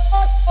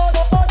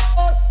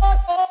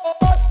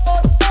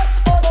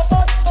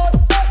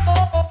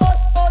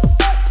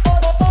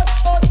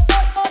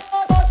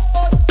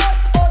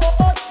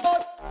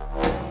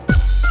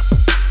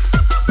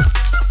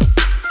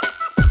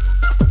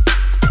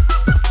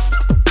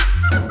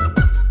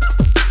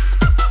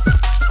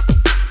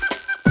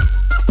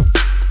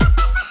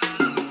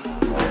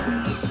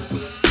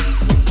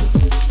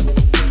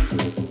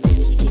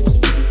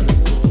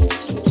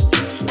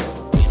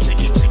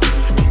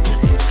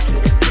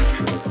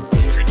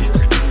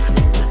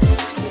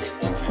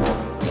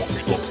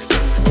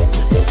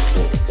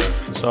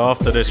 So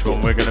after this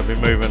one, we're going to be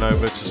moving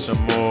over to some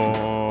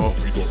more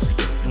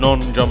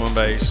non-drum and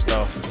bass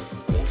stuff,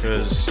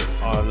 because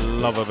I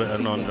love a bit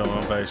of non-drum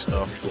and bass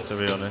stuff, to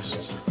be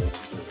honest.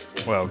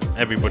 Well,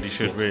 everybody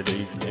should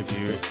really. If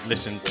you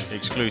listen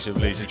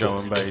exclusively to drum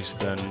and bass,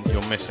 then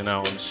you're missing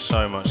out on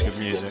so much good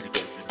music.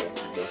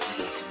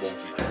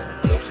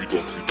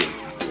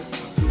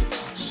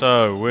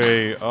 So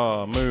we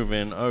are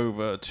moving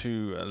over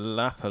to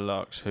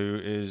Lapalux, who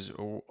is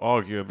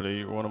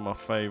arguably one of my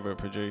favourite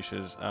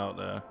producers out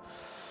there.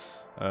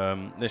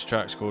 This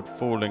track's called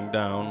Falling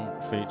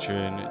Down,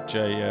 featuring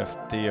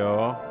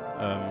JFDR.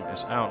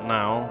 It's out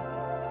now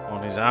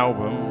on his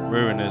album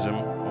Ruinism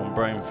on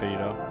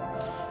Brainfeeder.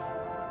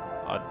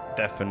 I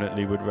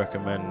definitely would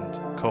recommend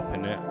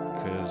copping it,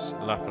 because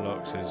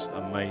Lapalux is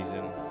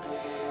amazing.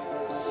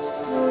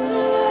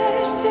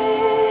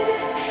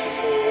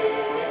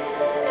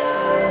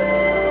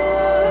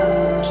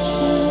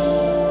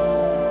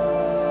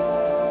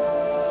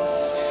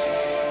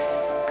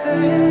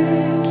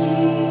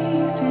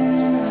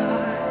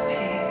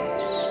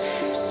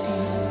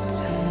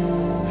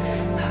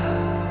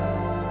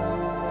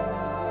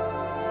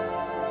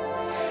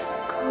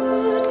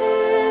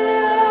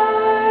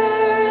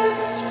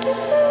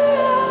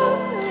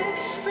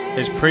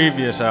 His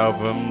previous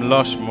album,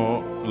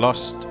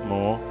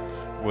 Lustmore,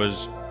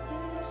 was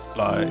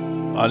like,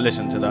 I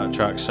listened to that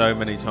track so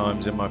many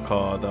times in my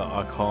car that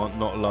I can't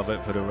not love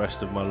it for the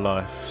rest of my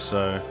life.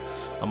 So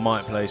I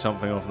might play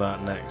something off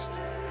that next.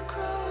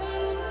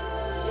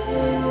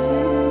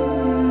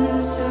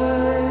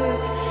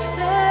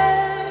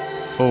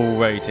 Full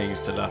ratings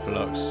to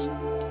Lapalux,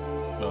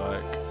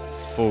 like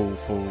full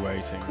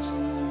ratings.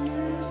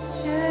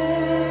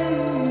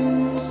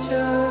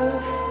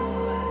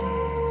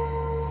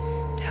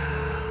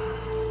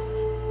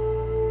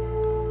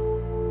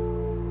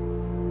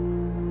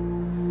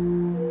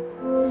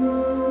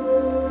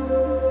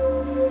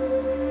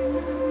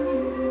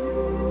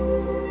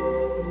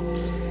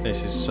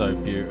 This is so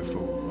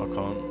beautiful. I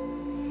can't.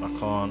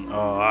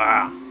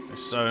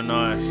 It's so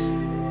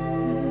nice.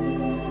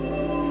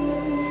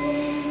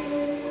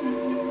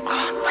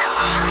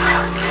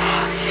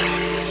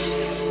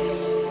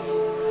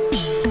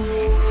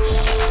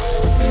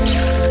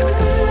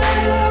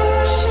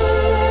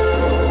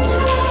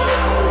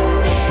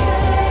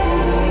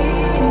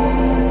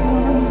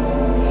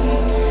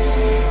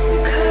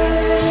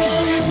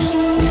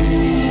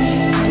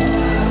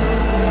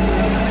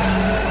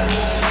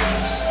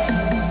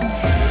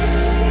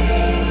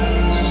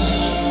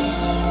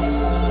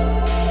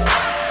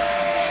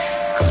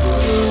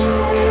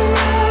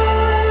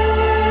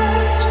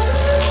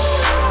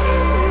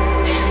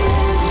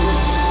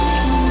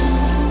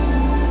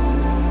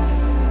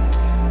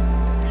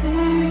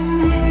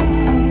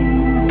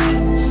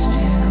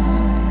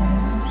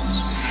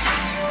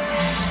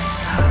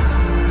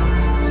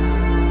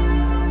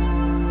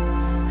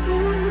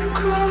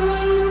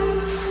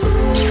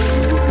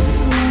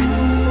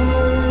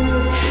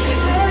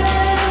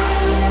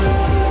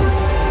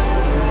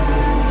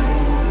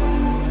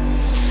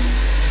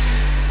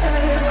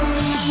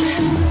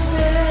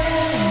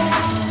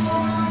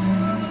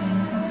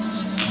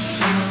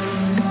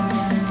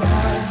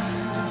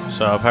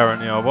 So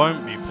apparently I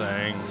won't be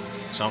playing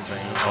something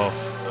off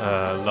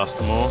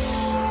Lustmore,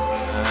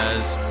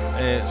 as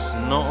it's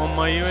not on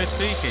my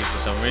USB key for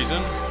some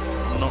reason.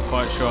 I'm not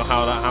quite sure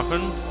how that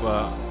happened,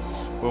 but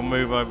we'll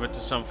move over to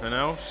something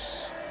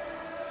else,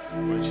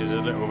 which is a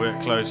little bit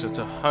closer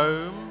to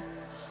home,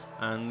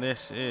 and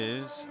this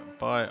is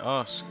by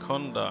us,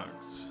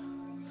 Conduct.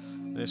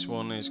 This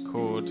one is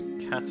called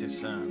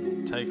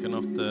Katisan, taken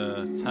off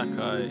the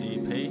Takai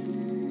EP.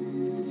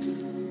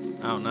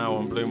 out now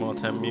on Blue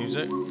Martin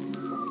Music.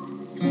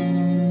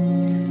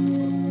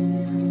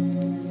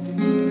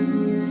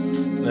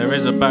 There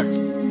is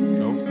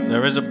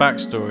a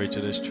backstory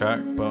to this track,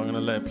 but I'm going to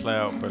let it play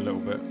out for a little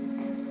bit.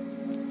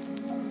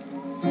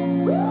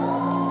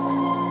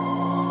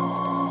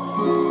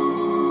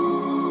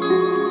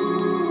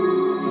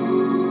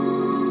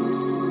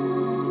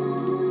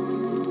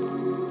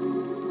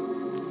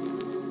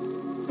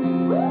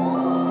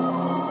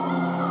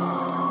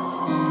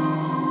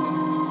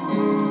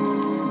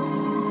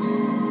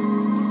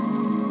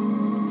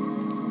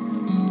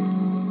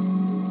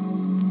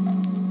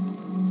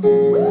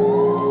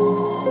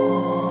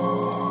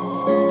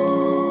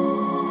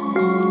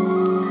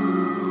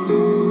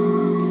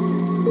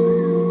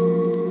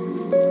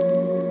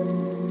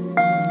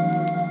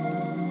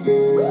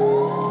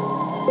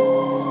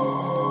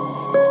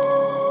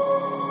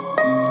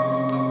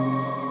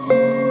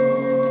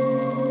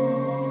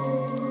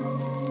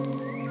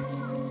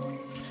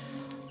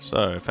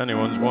 So, if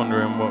anyone's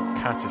wondering what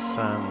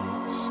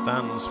Katisan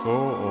stands for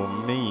or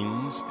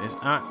means, it's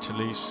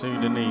actually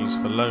Sudanese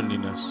for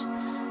loneliness.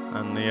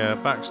 And the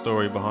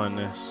backstory behind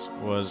this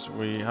was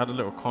we had a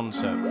little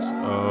concept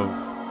of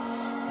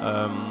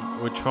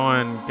we'd try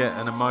and get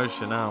an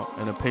emotion out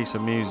in a piece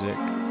of music,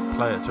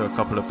 play it to a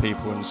couple of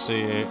people and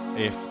see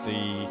if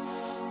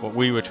what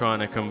we were trying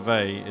to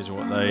convey is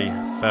what they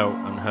felt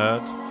and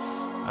heard.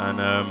 And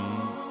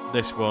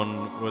this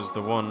one was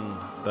the one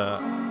that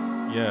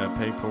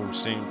people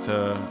seem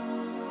to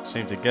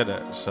get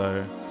it.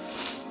 So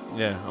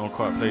yeah, I'm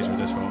quite pleased with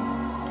this one.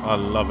 I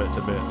love it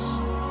to bits.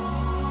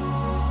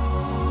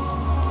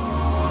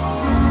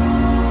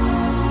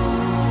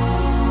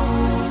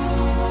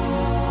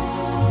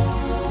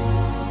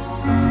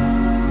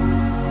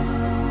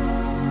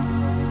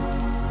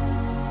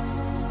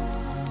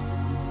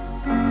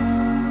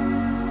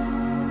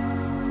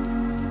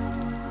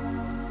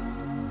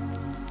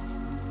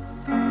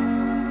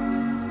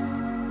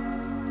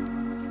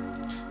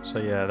 So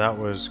yeah, that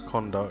was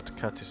Conduct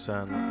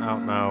Katisan,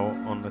 out now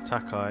on the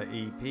Takai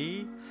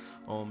EP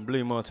on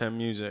Blue Martin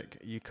Music.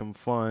 You can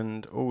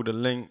find all the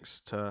links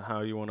to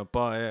how you want to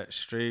buy it,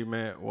 stream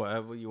it,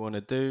 whatever you want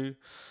to do.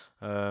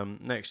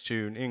 Next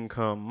tune,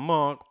 Income,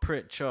 Mark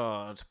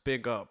Pritchard,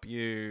 Big Up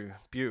You,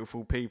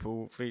 Beautiful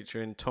People,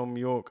 featuring Tom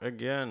York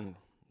again,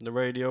 the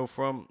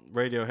Radiohead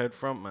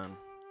frontman.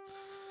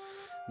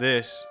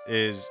 This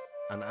is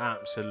an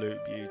absolute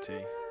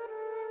beauty.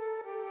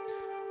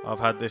 I've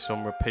had this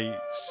on repeat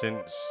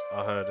since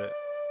I heard it.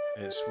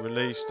 It's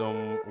released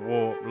on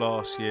Warp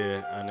last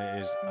year and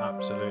it is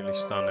absolutely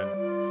stunning.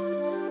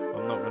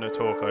 I'm not going to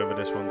talk over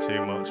this one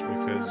too much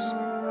because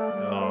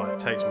it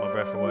takes my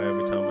breath away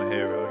every time I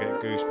hear it. I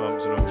get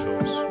goosebumps and all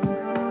sorts.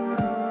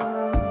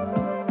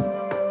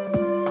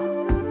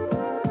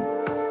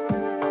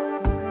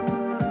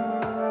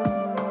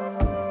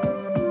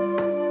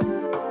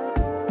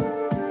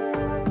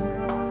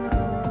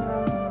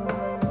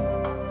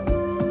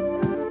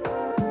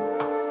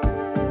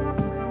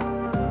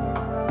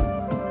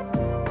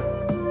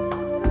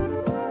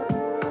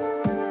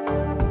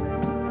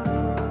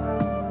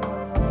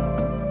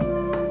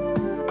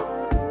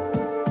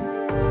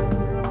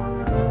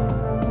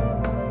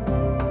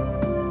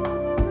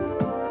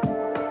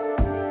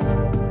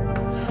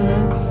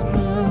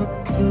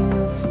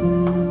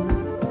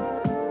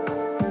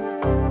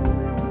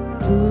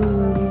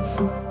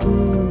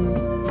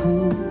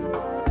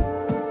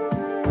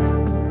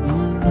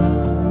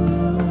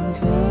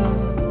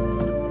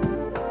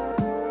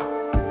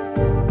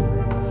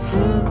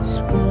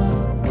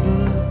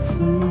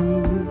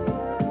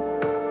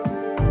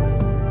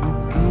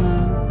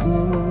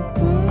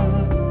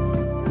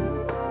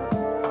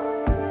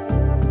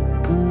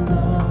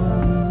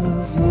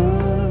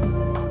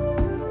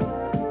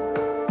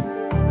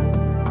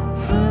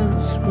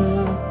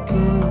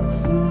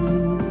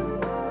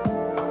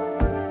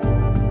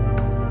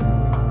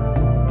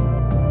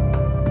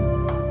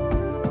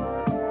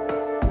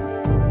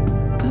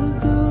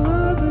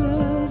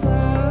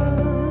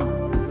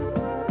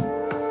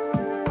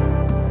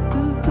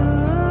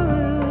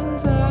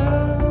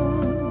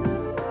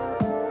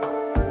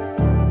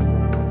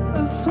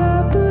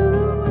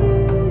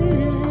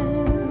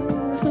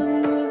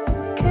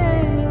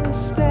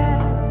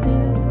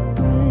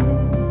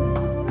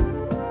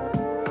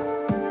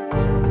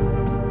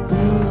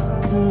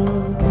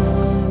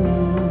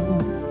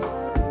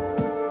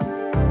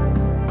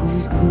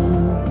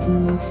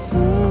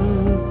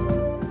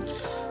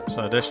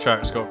 This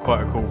track's got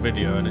quite a cool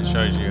video and it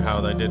shows you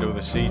how they did all the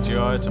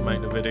CGI to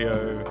make the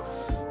video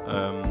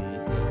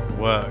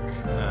work,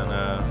 and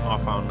I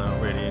found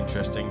that really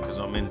interesting because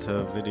I'm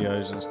into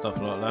videos and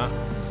stuff like that.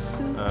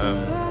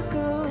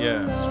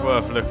 Yeah, it's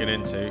worth looking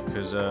into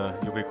because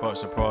you'll be quite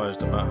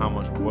surprised about how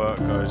much work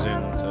goes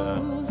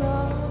into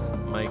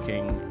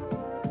making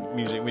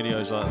music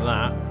videos like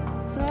that,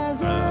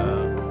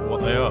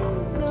 what they are.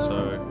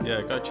 So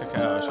yeah, go check it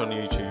out, it's on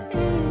YouTube.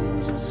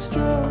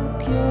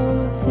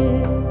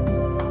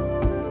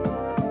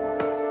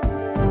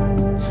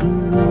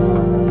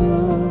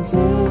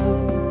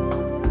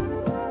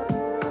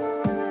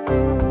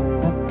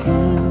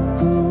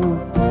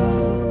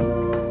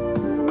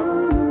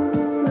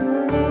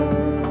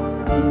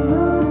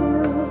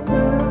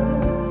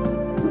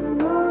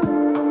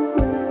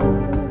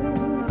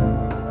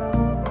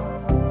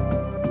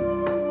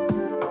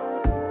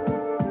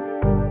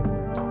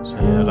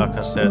 Yeah, like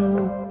I said,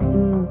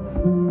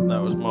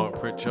 that was Mark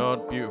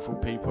Pritchard, Beautiful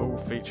People,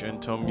 featuring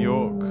Tom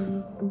York.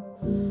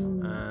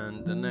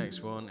 And the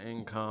next one,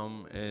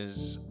 Income,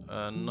 is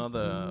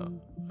another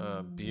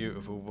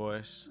beautiful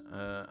voice,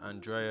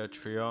 Andrea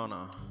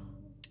Triana.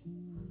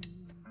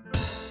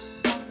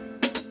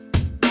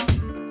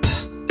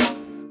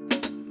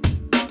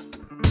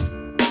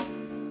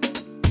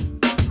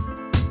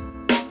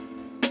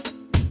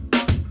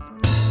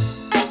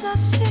 As I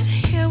sit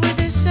here with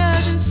this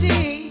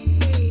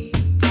urgency,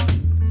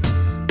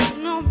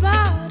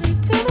 nobody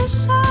to the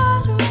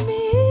side of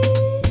me,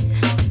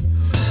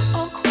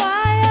 all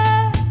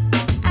quiet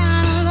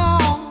and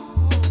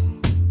alone,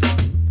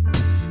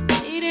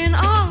 needing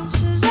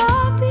answers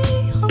of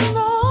the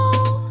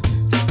unknown,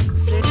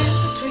 flitting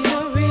between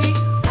the real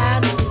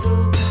and the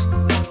blue,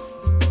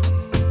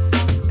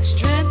 a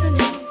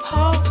strengthening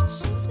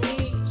pulse of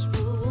these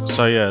rules.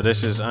 So yeah,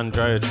 this is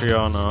Andrea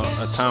Triana,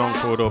 A Town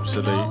Called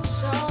Obsolete.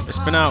 It's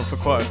been out for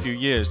quite a few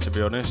years, to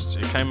be honest.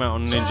 It came out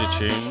on Ninja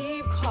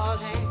Tune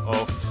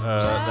off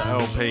the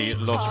LP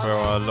Lost Where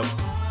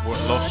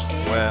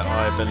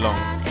I Belong.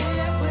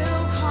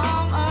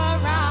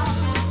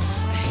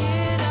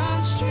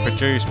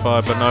 Produced by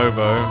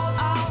Bonobo,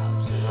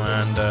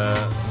 and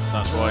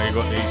that's why you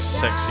got these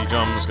sexy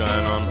drums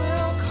going on.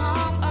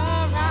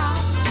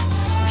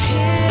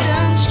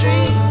 Hidden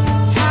street,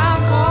 town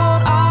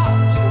called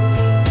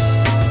obsolete.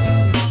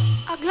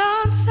 I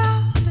glance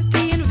out at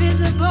the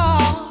invisible,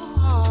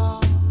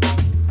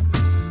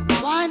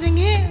 winding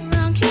it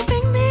around,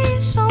 keeping me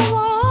so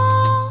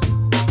warm.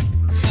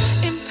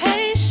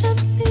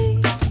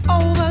 Impatiently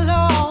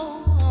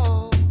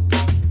overload,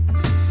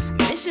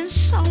 missing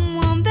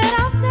someone that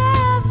I've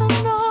never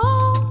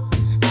known,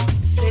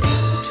 flitting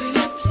between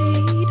the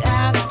plead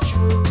and the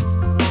truth.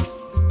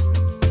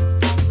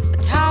 At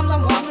times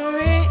I'm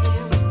wondering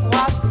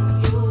what's the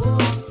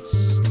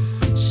use,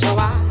 so I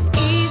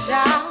ease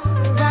out a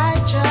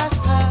righteous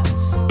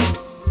pursuit.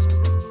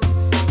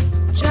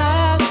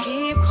 Just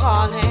keep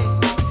calling,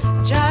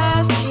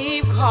 just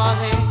keep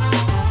calling.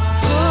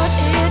 Put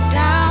it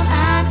down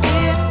and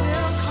it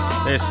will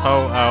come. This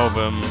whole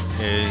album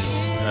is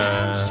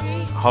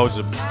holds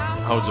a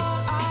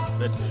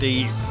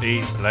deep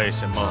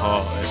place in my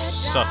heart. It's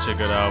such a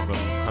good album.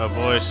 Her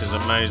voice is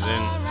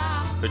amazing.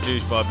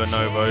 Produced by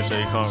Bonobo, so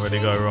you can't really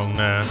go wrong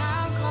there.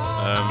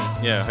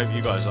 Yeah, I hope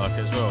you guys like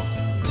it as well.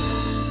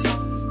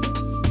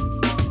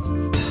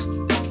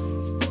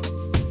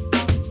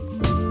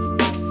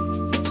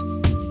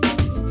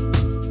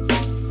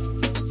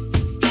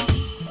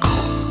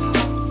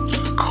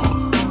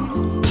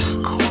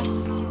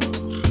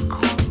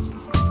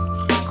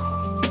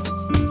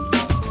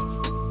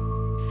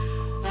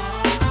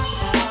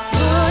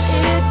 Put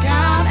it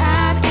down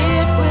and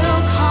it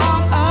will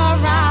come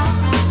around.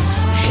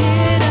 A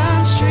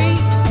hidden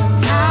street, a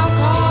town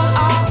called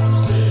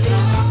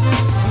obsolete.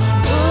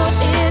 Put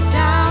it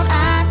down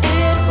and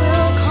it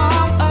will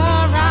come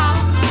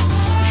around.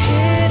 A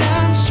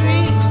hidden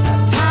street, a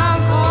town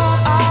called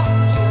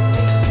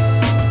obsolete.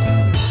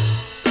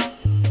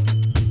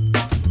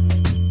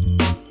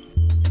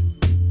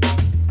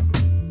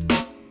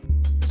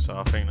 So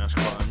I think that's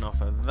quite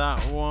enough of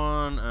that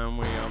one, and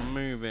we are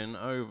moving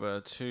over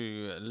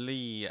to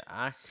Lee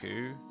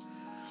Aku,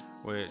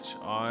 which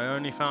I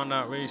only found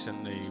out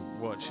recently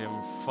watching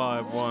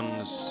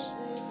 5-1's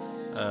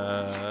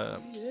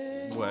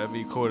whatever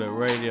you call it,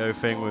 radio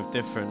thing with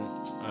different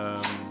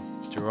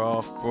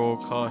giraffe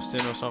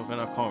broadcasting or something.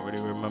 I can't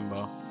really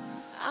remember.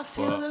 I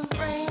feel the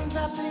rain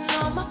dropping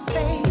on my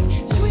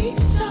face, sweet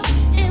soft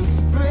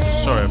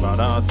embrace. Sorry about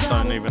that.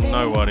 I don't even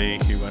know why the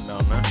EQ went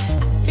down there.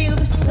 Feel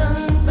the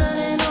sun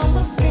burning on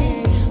my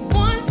skin.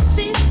 One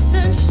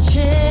season's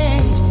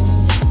change,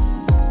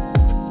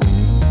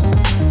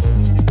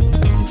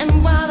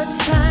 and while the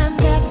time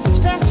passes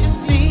fast, you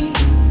see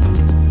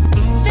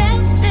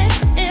that there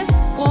is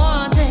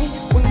one thing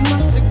we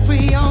must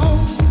agree on.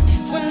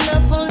 When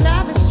love for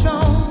life is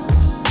strong,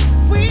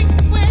 we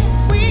win.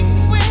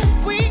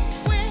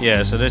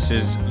 Yeah, so this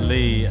is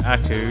Lee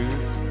Aku,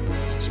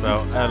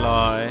 spelled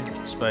L-I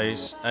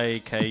space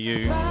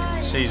A-K-U,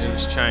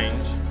 Seasons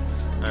Change,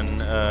 and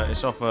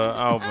it's off her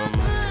album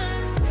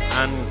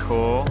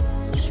Anchor,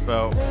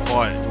 spelled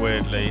quite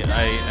weirdly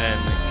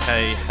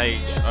A-N-K-H-O-R,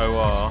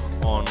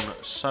 on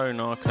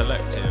Sonar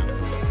Collective.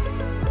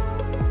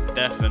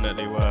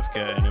 Definitely worth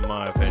getting, in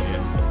my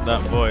opinion.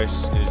 That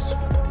voice is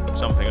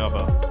something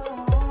other.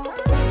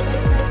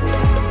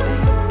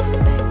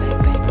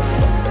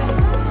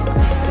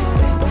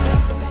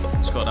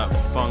 Got that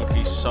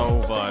funky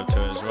soul vibe to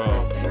it as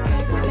well.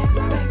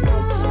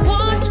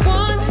 Once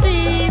one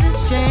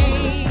season's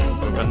change,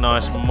 With a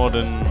nice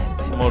modern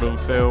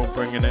feel,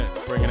 bringing it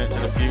to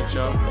the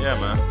future. Yeah,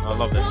 man, I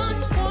love this.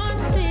 once one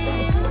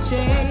season's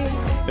change,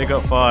 Big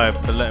up Vibe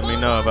for letting me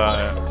know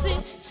about it.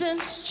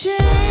 season's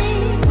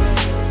change.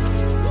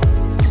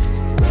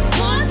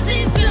 One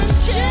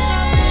season's change.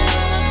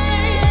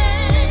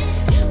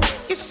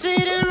 You see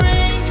the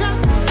raindrop,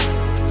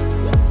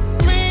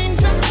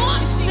 raindrop.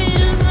 You see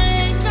the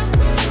raindrop,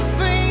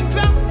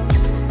 raindrop.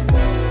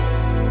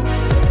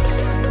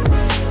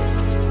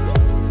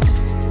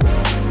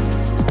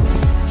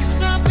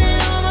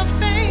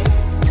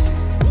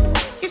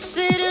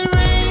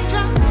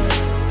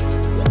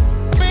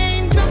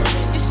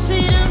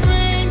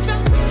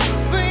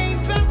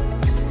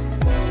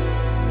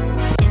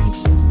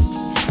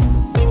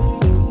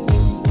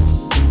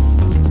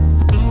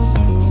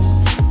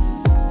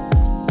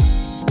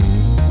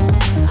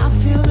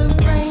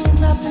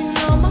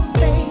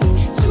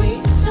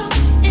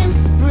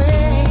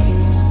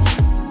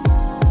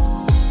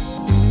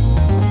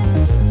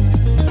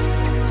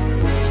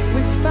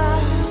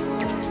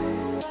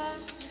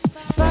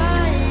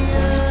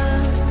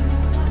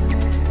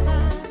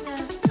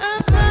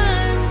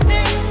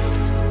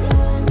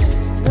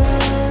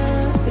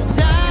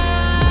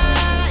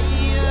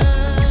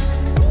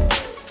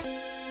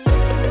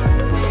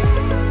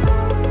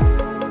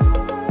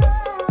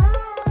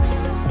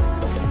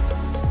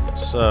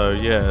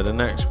 yeah, the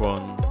next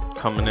one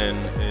coming in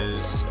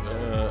is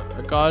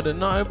a guy that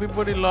not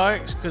everybody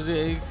likes because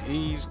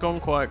he's gone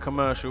quite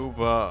commercial,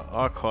 but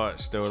I quite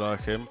still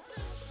like him.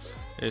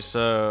 It's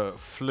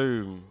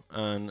Flume,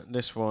 and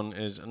this one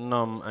is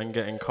Numb and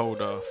Getting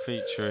Colder,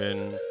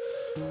 featuring,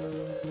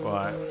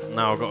 right,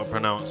 now I've got to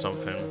pronounce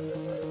something,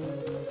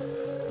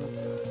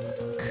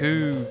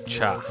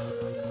 Kucha.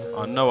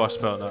 I know I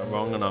spelled that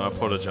wrong and I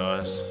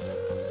apologise.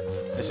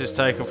 This is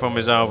taken from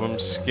his album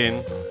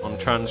Skin on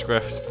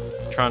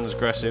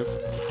Transgressive.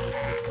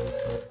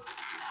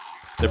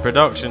 The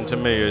production to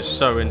me is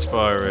so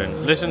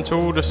inspiring. Listen to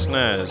all the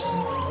snares,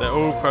 they're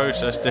all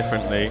processed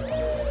differently.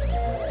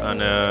 And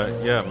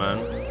yeah, man,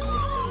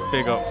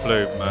 big up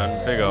Flume,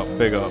 man, big up,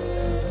 big up.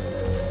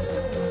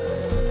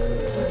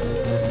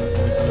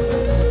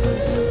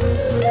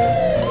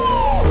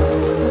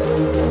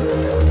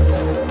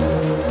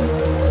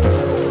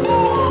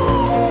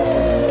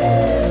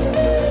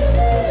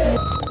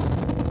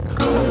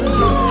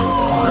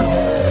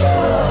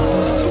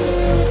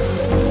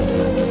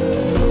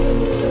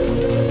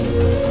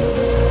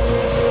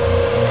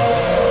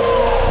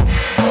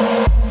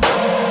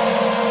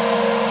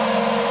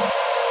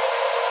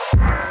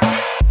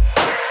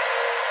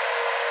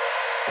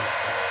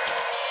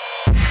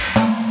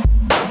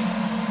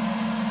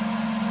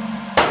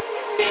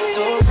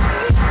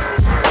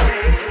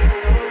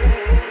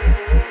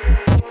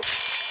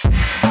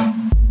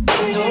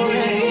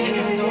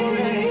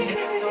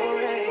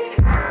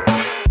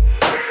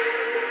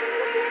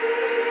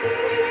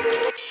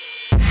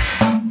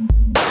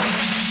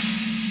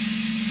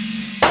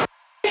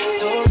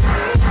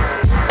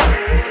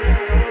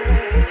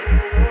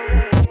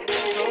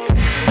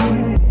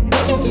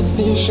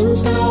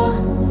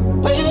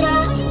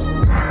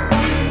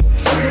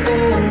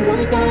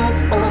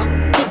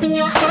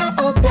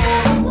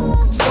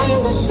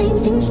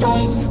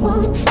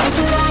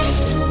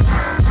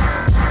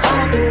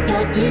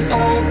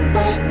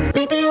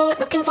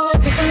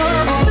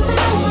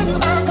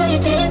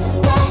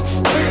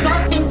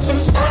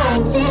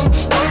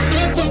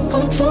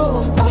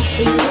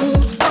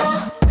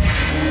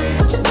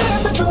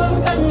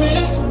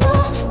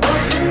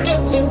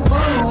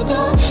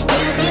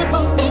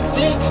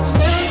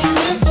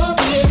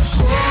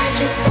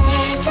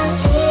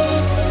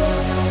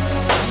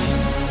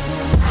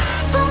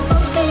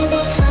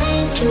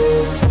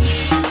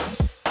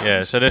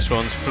 So this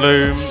one's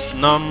Flume,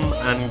 Numb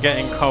and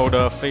Getting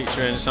Colder,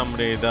 featuring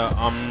somebody that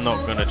I'm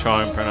not going to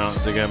try and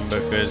pronounce again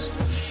because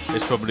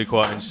it's probably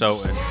quite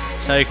insulting.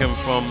 Taken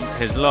from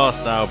his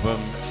last album,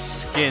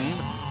 Skin,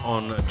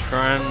 on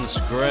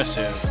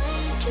Transgressive.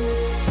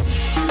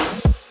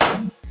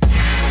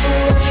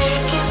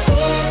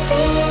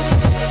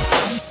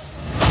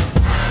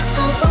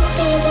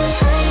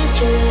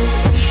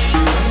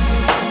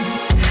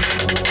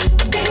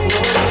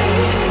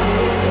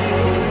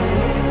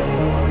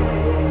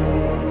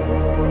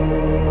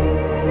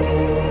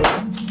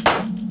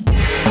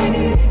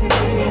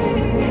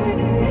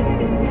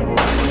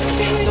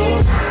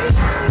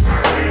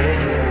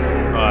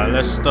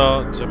 Let's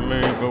start to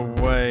move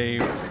away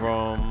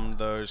from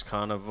those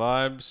kind of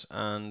vibes,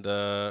 and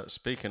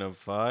speaking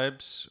of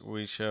vibes,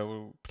 we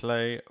shall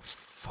play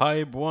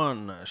Vibe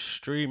 1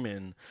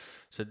 Streaming.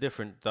 It's a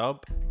different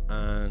dub,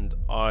 and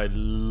I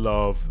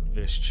love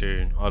this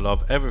tune. I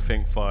love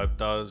everything Vibe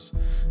does.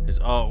 His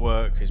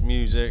artwork, his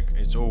music,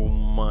 it's all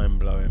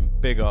mind-blowing.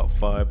 Big up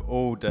Vibe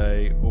all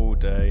day,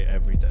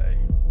 every day.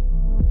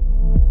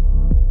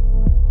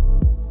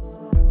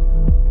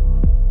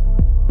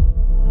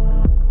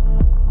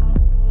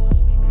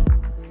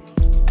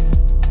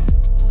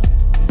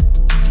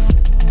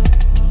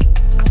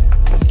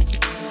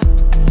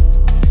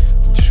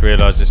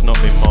 Realise it's not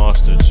been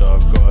mastered, so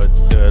I've got to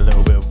do a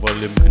little bit of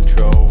volume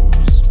controls.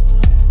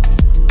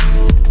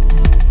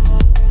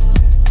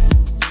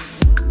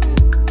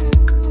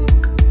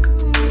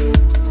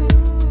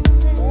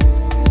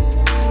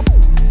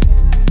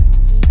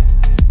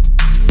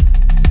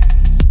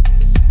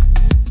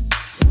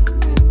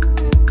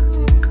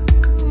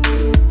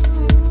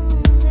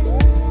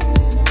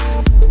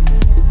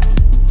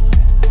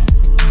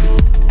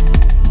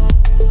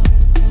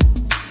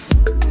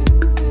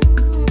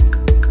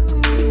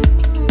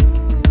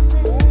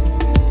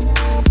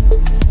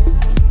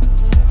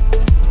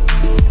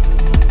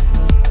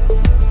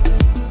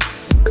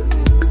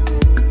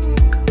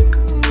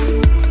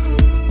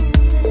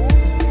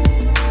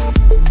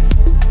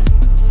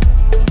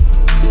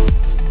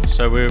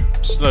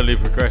 Slowly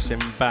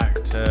progressing back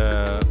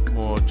to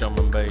more drum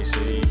and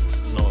bassy.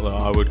 Not that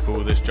I would call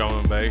this drum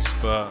and bass,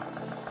 but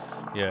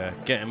yeah,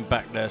 getting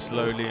back there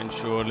slowly and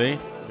surely,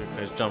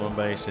 because drum and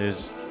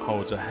bass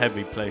holds a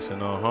heavy place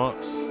in our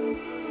hearts.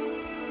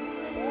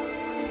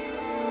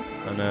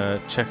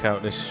 And check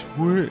out this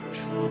switch.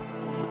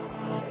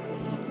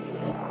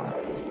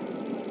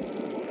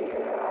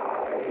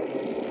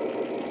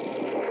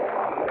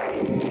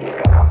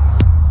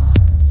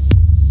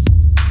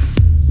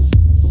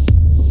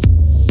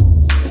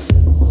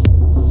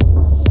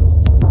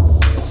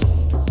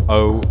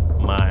 Oh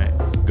my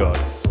god.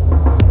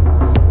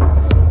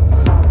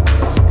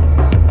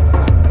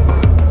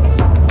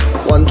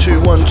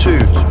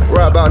 212.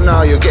 Right about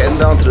now, you're getting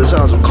down to the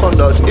sounds of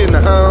Conduct in the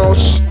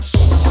house.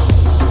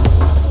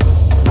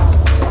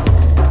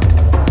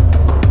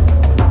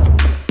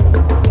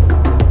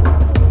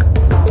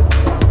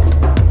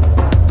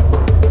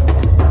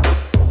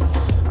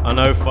 I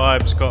know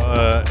Fibe's got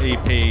an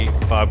EP,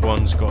 Fibe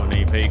One's got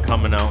an EP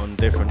coming out on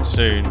Different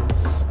soon.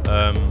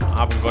 I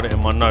haven't got it in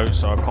my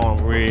notes, so I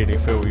can't really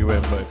fill you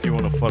in, but if you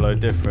want to follow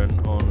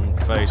Different on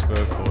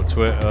Facebook or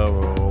Twitter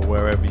or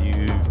wherever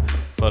you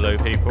follow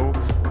people,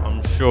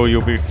 I'm sure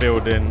you'll be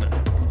filled in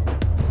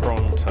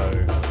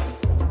pronto.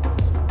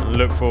 And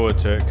look forward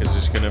to it, because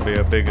it's going to be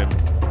a big one.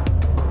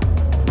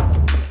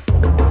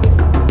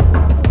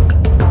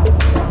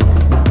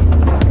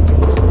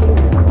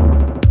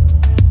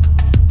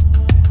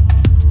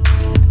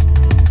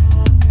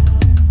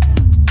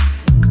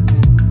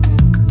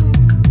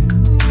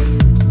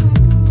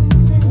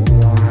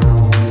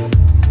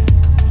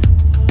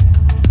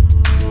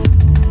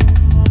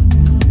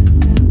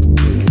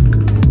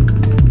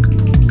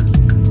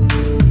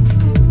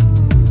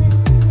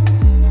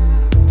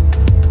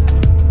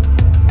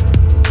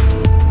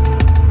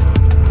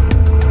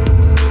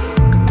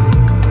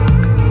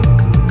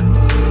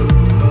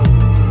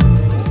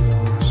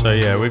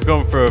 We've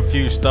gone through a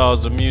few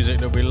styles of music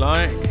that we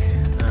like,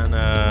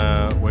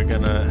 and we're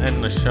going to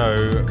end the show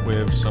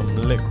with some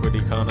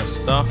liquidy kind of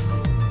stuff.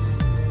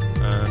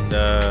 And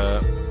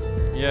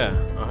yeah,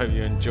 I hope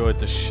you enjoyed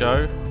the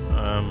show.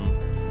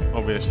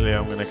 Obviously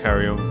I'm going to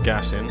carry on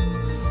gassing,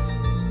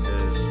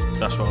 because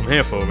that's what I'm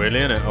here for, really,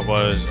 isn't it?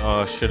 Otherwise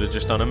I should have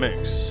just done a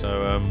mix.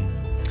 So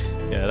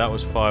yeah, that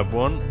was Fibe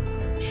One,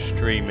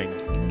 streaming,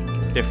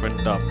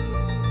 Different dub.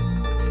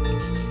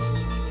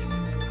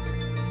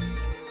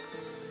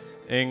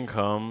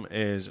 Income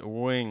is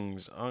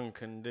Wings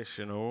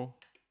Unconditional,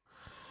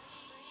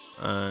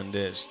 and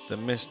it's the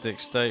Mystic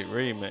State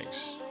remix.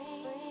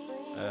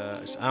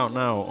 It's out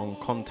now on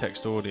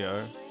Context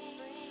Audio.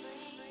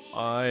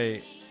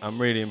 I am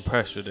really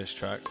impressed with this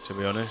track, to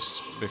be honest,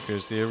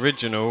 because the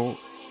original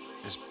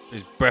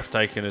is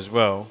breathtaking as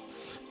well,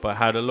 but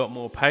had a lot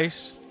more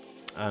pace,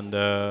 and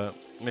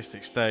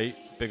Mystic State,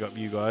 big up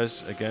you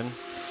guys again,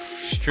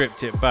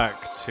 stripped it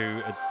back to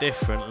a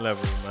different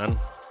level, man.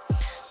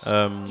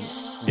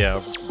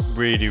 Yeah,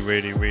 really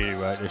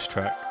like this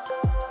track.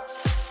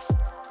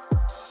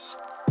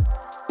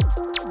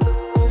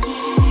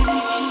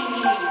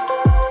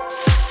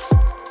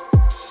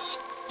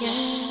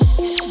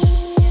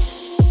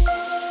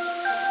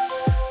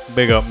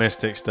 Big up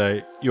Mystic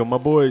State, you're my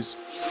boys.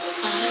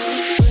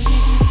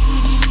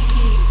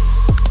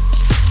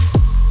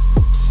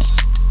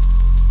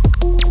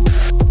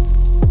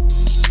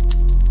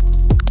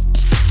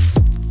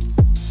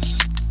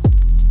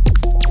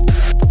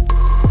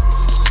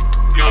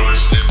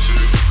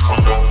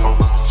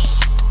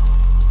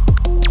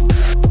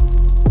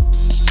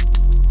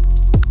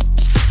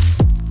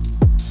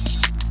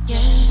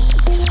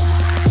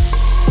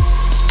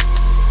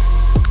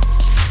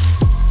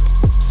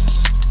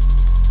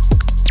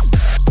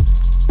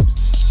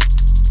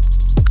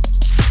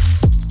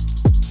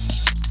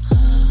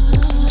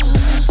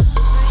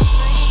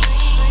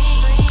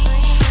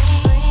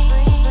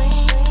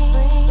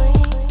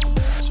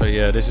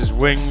 This is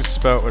Wings,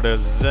 spelt with a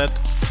Z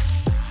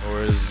or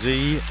a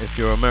Z if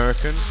you're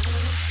American.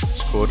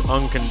 It's called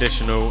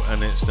Unconditional,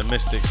 and it's the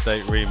Mystic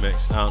State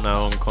remix, out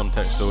now on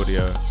Context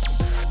Audio.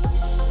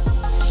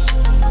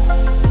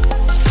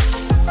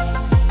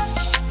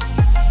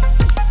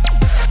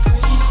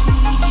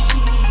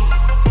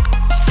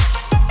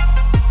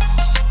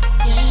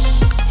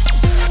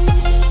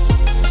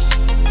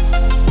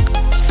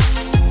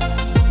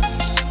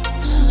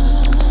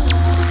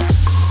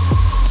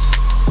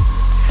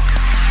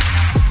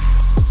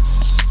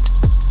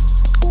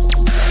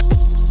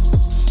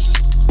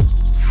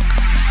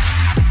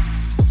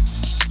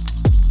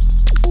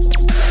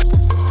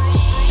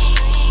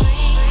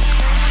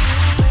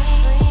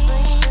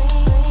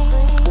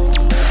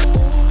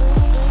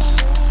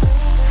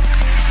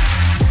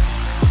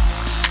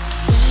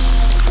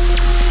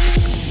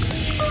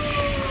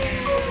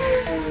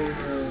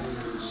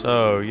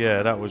 So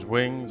yeah, that was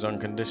Wings,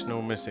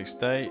 Unconditional, Mystic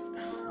State,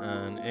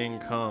 and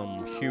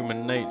Income,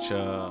 Human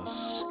Nature,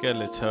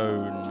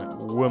 Skeletone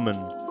Woman.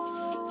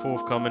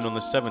 Forthcoming on the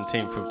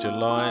 17th of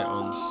July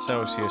on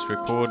Celsius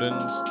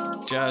Recordings,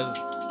 Jazz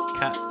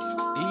Cats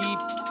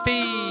EP.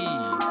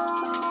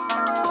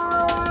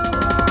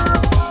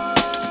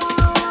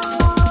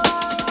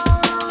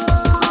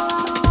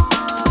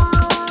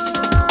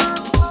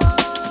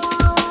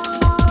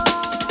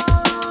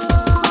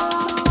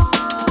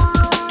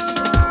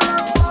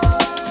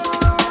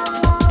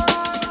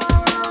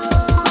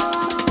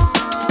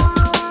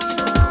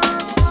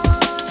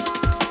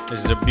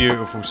 This is a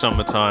beautiful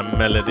summertime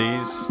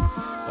melodies,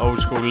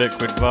 old school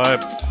liquid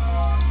vibe.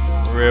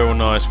 Real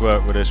nice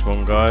work with this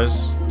one,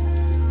 guys.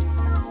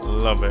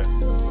 Love it.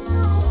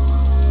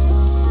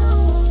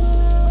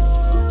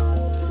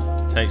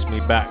 Takes me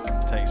back.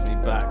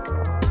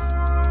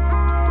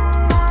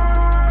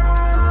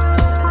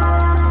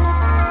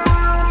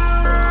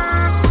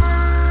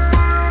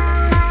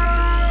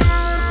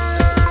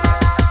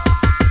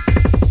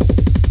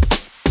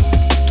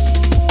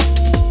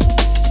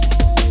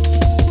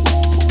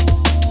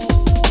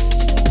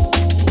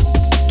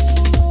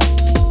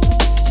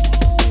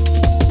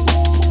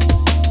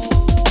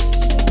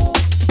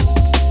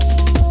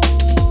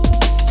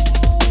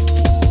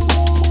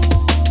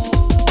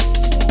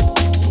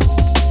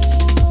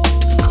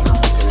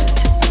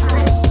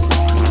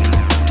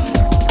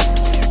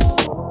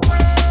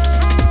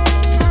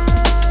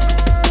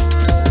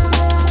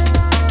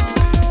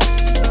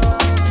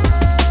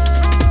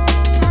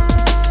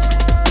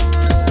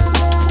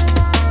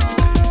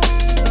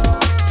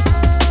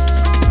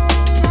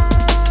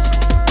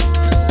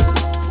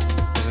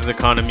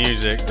 kind of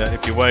music that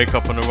if you wake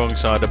up on the wrong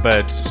side of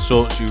bed,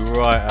 sorts you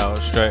right out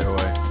straight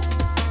away.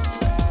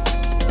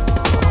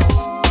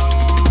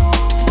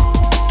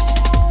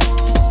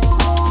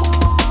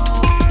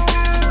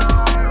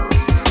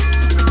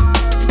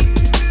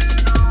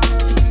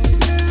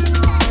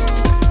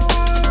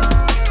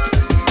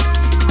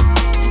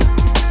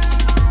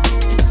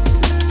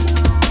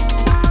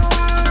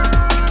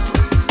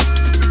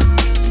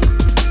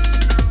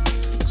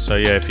 So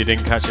yeah, if you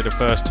didn't catch it the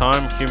first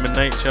time, Human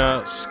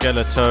Nature,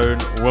 Skeleton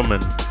Woman.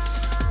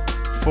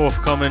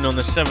 Forthcoming on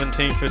the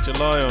 17th of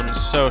July on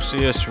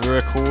Celsius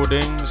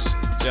Recordings,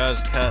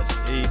 Jazz Cats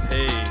EP.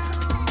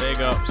 Big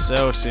up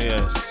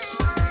Celsius.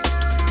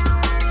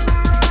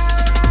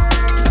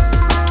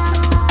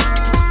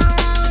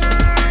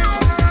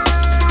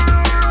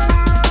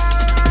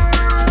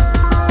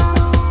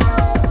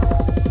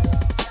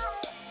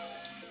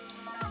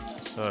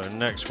 So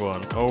next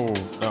one. Oh,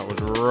 that was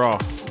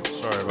rough.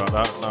 Sorry about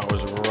that. That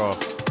was rough.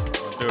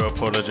 I do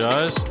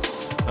apologise.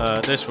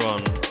 This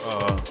one,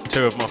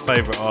 two of my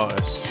favourite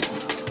artists,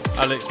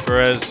 Alex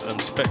Perez and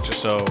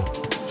Spectrasoul.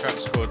 The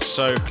track's called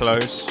So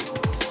Close.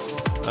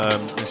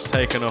 It's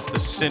taken off the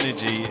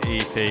Synergy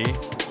EP,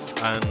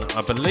 and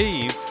I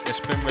believe it's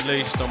been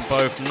released on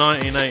both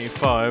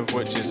 1985,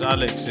 which is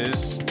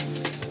Alex's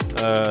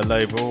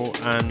label,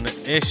 and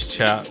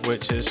Ischat,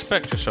 which is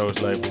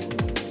Spectrasoul's label.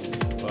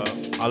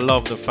 I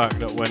love the fact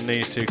that when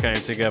these two came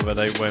together,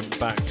 they went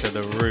back to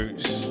the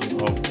roots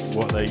of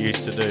what they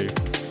used to do,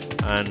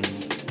 and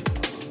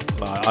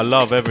like, I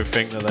love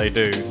everything that they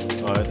do,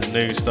 like the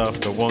new stuff,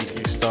 the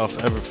wonky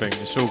stuff, everything.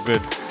 It's all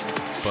good,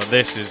 but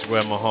this is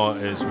where my heart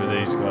is with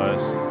these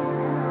guys.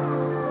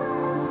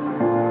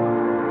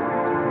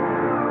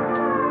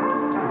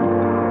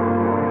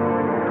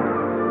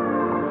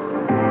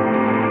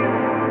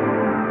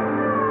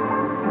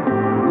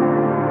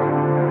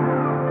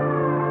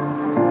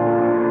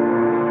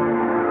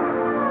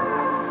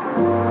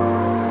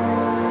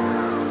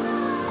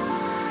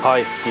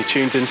 Hi, you're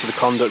tuned into the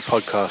Conduct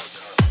Podcast.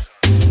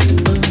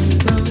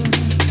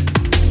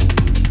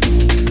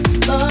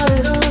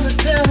 Started on the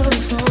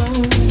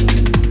telephone,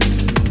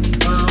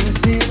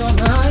 promising all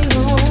night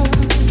long.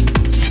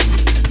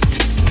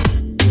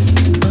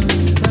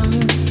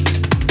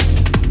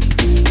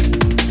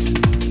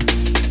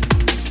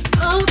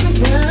 Up and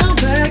down,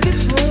 back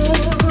and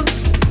forth,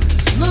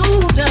 slow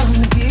down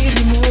to give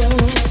you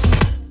more.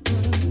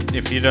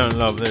 If you don't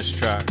love this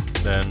track,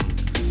 then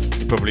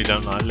you probably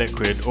don't like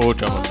Liquid or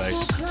drum and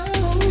bass.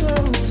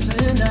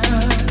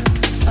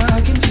 I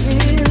can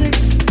feel it.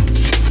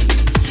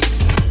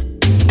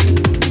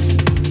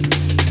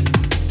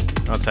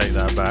 I'll take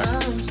that back.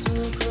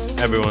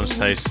 Everyone's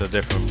tastes are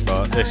different,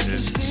 but this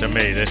is, to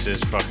me, this is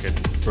fucking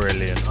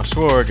brilliant. I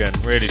swore again,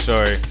 really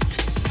sorry.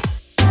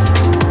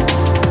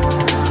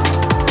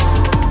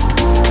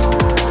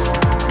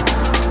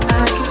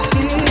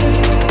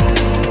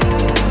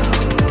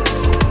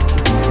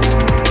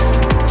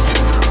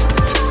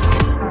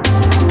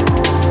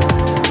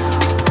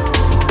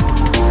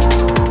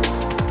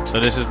 So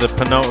this is the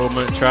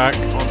penultimate track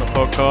on the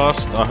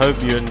podcast. I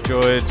hope you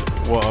enjoyed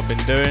what I've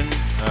been doing.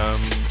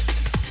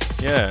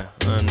 Yeah,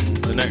 and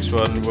the next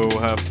one will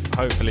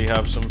hopefully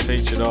have some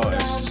featured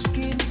artists.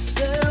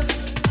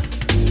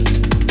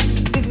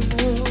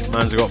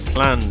 Man's got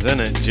plans,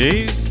 innit?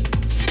 G's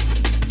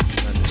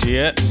and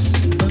GX.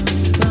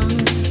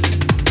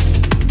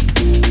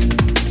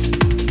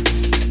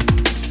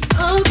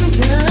 Up and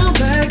down,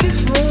 back and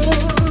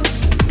forth,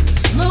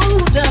 slow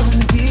down to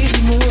give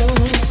you more.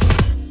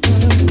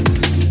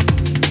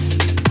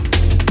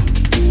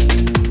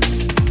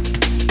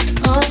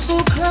 I'm so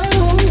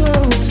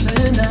close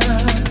and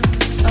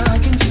I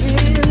can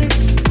feel it.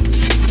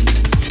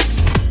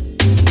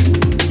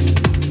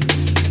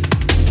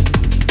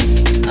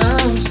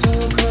 I'm so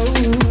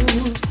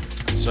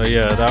close. So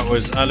yeah, that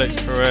was Alex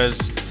Perez,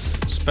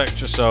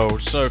 Spectrasoul,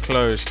 So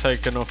Close,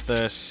 taken off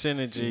their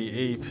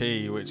Synergy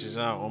EP, which is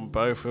out on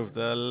both of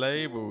their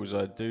labels,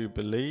 I do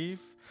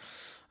believe.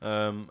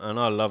 And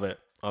I love it.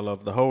 I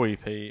love the whole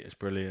EP, it's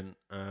brilliant.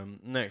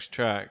 Next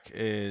track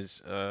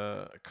is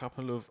a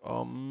couple of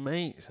our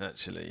mates,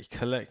 actually,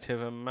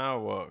 Collective and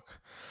Malwalk.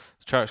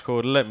 The track's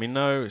called Let Me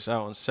Know. It's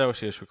out on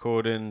Celsius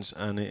Recordings,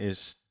 and it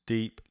is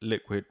deep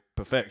liquid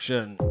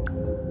perfection,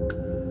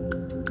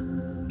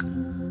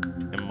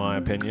 in my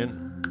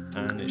opinion,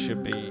 and it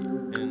should be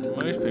in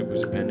most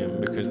people's opinion,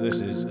 because this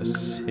is a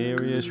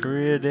serious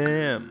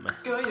rhythm.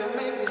 Girl, you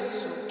make me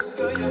so,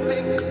 girl, you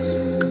make me so,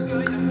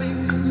 girl, you make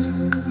me so.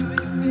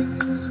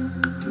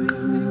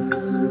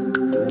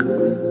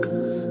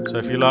 So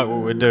if you like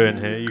what we're doing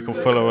here, you can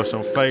follow us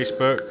on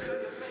Facebook,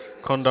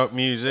 Conduct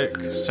Music,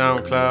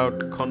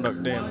 SoundCloud,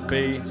 Conduct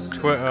DMB,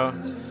 Twitter,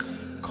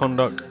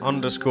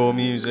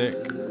 Conduct_music,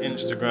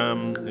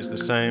 Instagram is the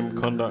same,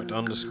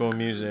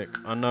 Conduct_music.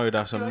 I know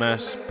that's a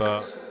mess,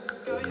 but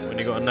when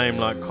you got a name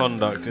like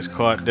Conduct, it's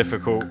quite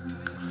difficult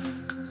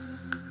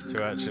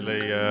to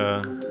actually,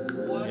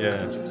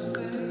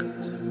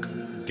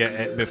 get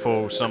it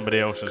before somebody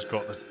else has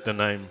got the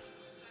name.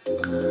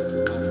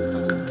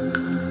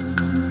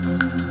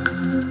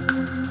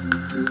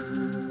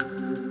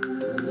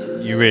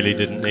 You really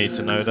didn't need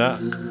to know that,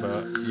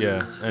 but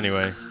yeah,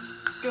 anyway.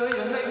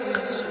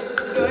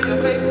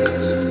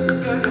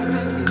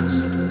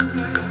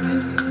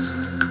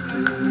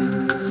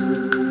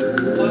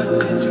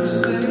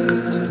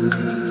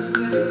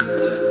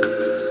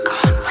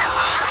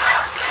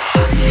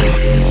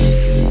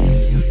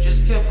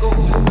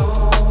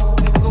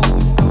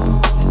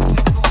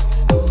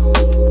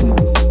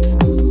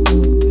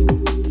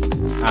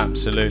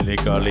 Absolutely,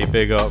 Gully.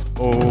 Big up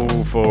all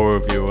 4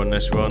 of you on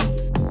this one.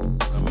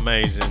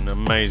 Amazing,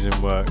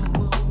 amazing work.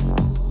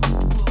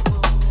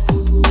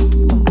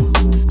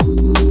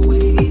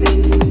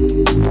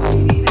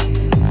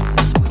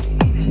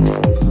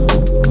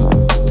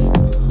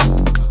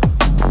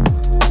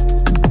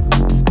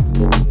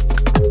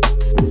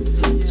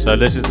 So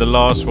this is the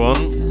last one.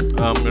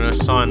 I'm going to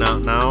sign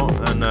out now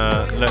and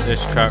let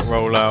this track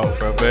roll out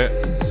for a bit.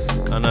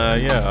 And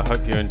yeah, I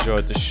hope you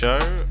enjoyed the show,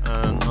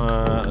 and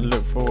I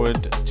look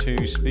forward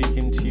to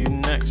speaking to you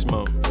next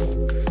month.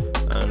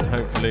 And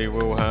hopefully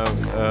we'll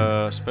have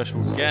a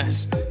special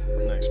guest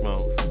next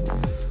month,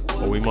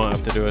 or we might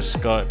have to do a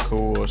Skype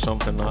call or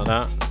something like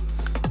that.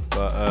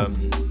 But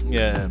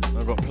yeah,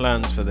 I've got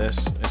plans for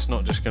this. It's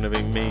not just going to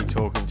be me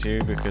talking to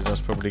you, because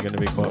that's probably going to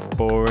be quite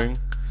boring.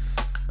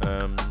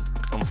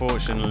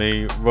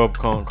 Unfortunately, Rob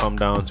can't come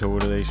down to all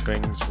of these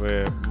things.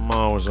 We're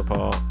miles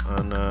apart,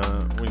 and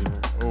we've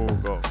all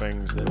got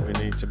things that we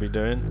need to be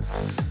doing.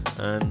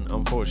 And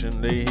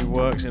unfortunately, he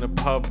works in a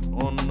pub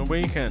on the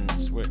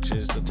weekends, which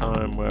is the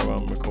time where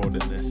I'm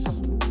recording this.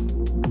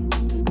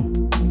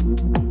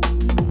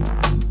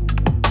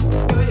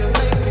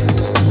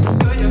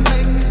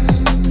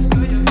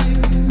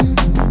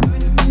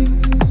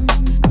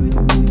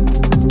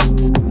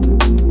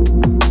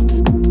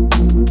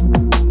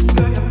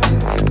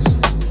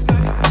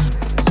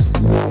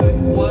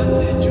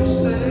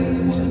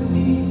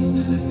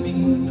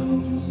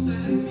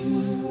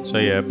 So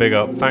yeah, big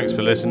up, thanks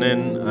for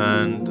listening,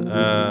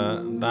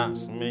 and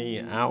that's me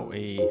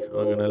outie.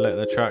 I'm gonna let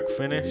the track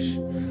finish,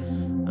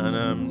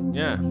 and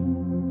yeah,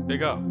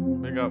 big up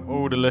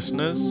all the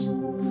listeners,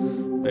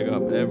 big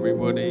up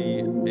everybody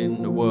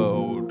in the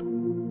world,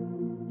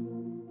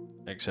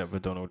 except for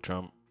Donald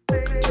Trump,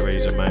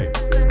 Theresa May.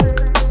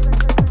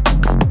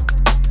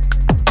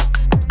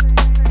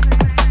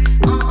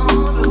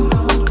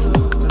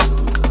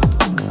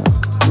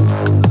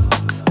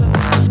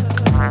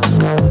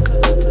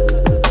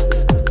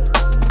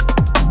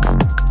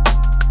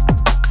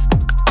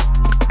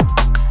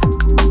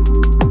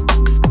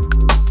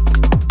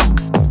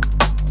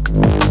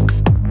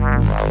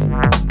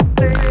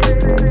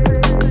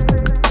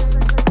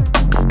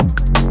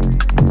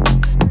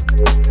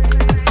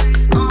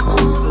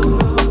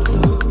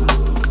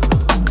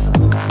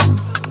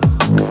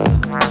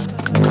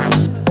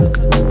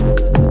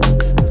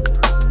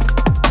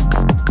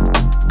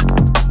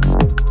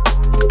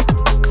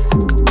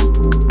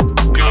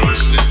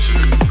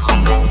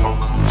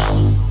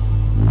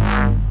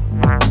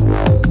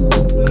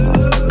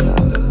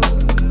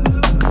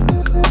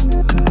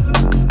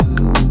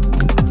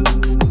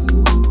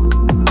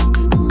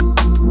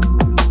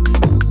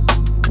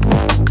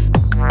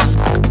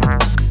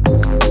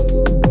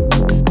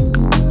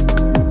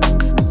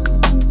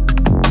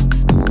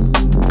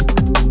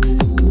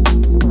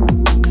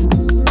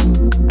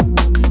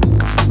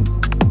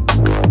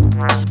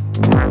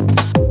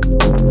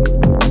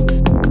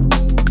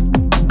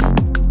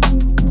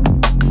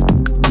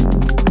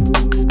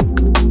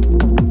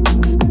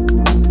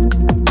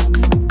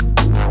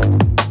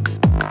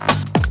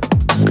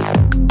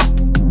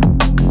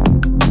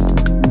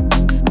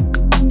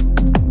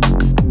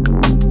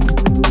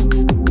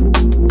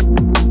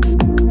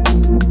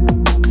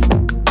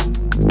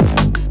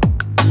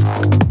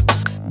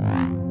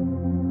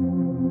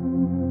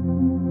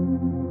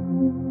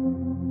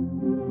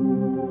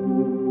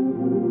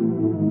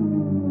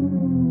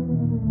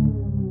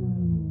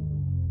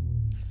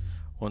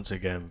 Once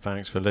again,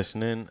 thanks for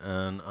listening,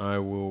 and I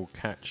will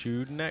catch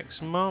you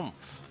next month.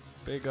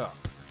 Big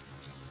up.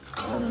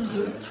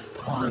 Conduct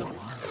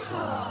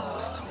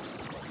Podcast.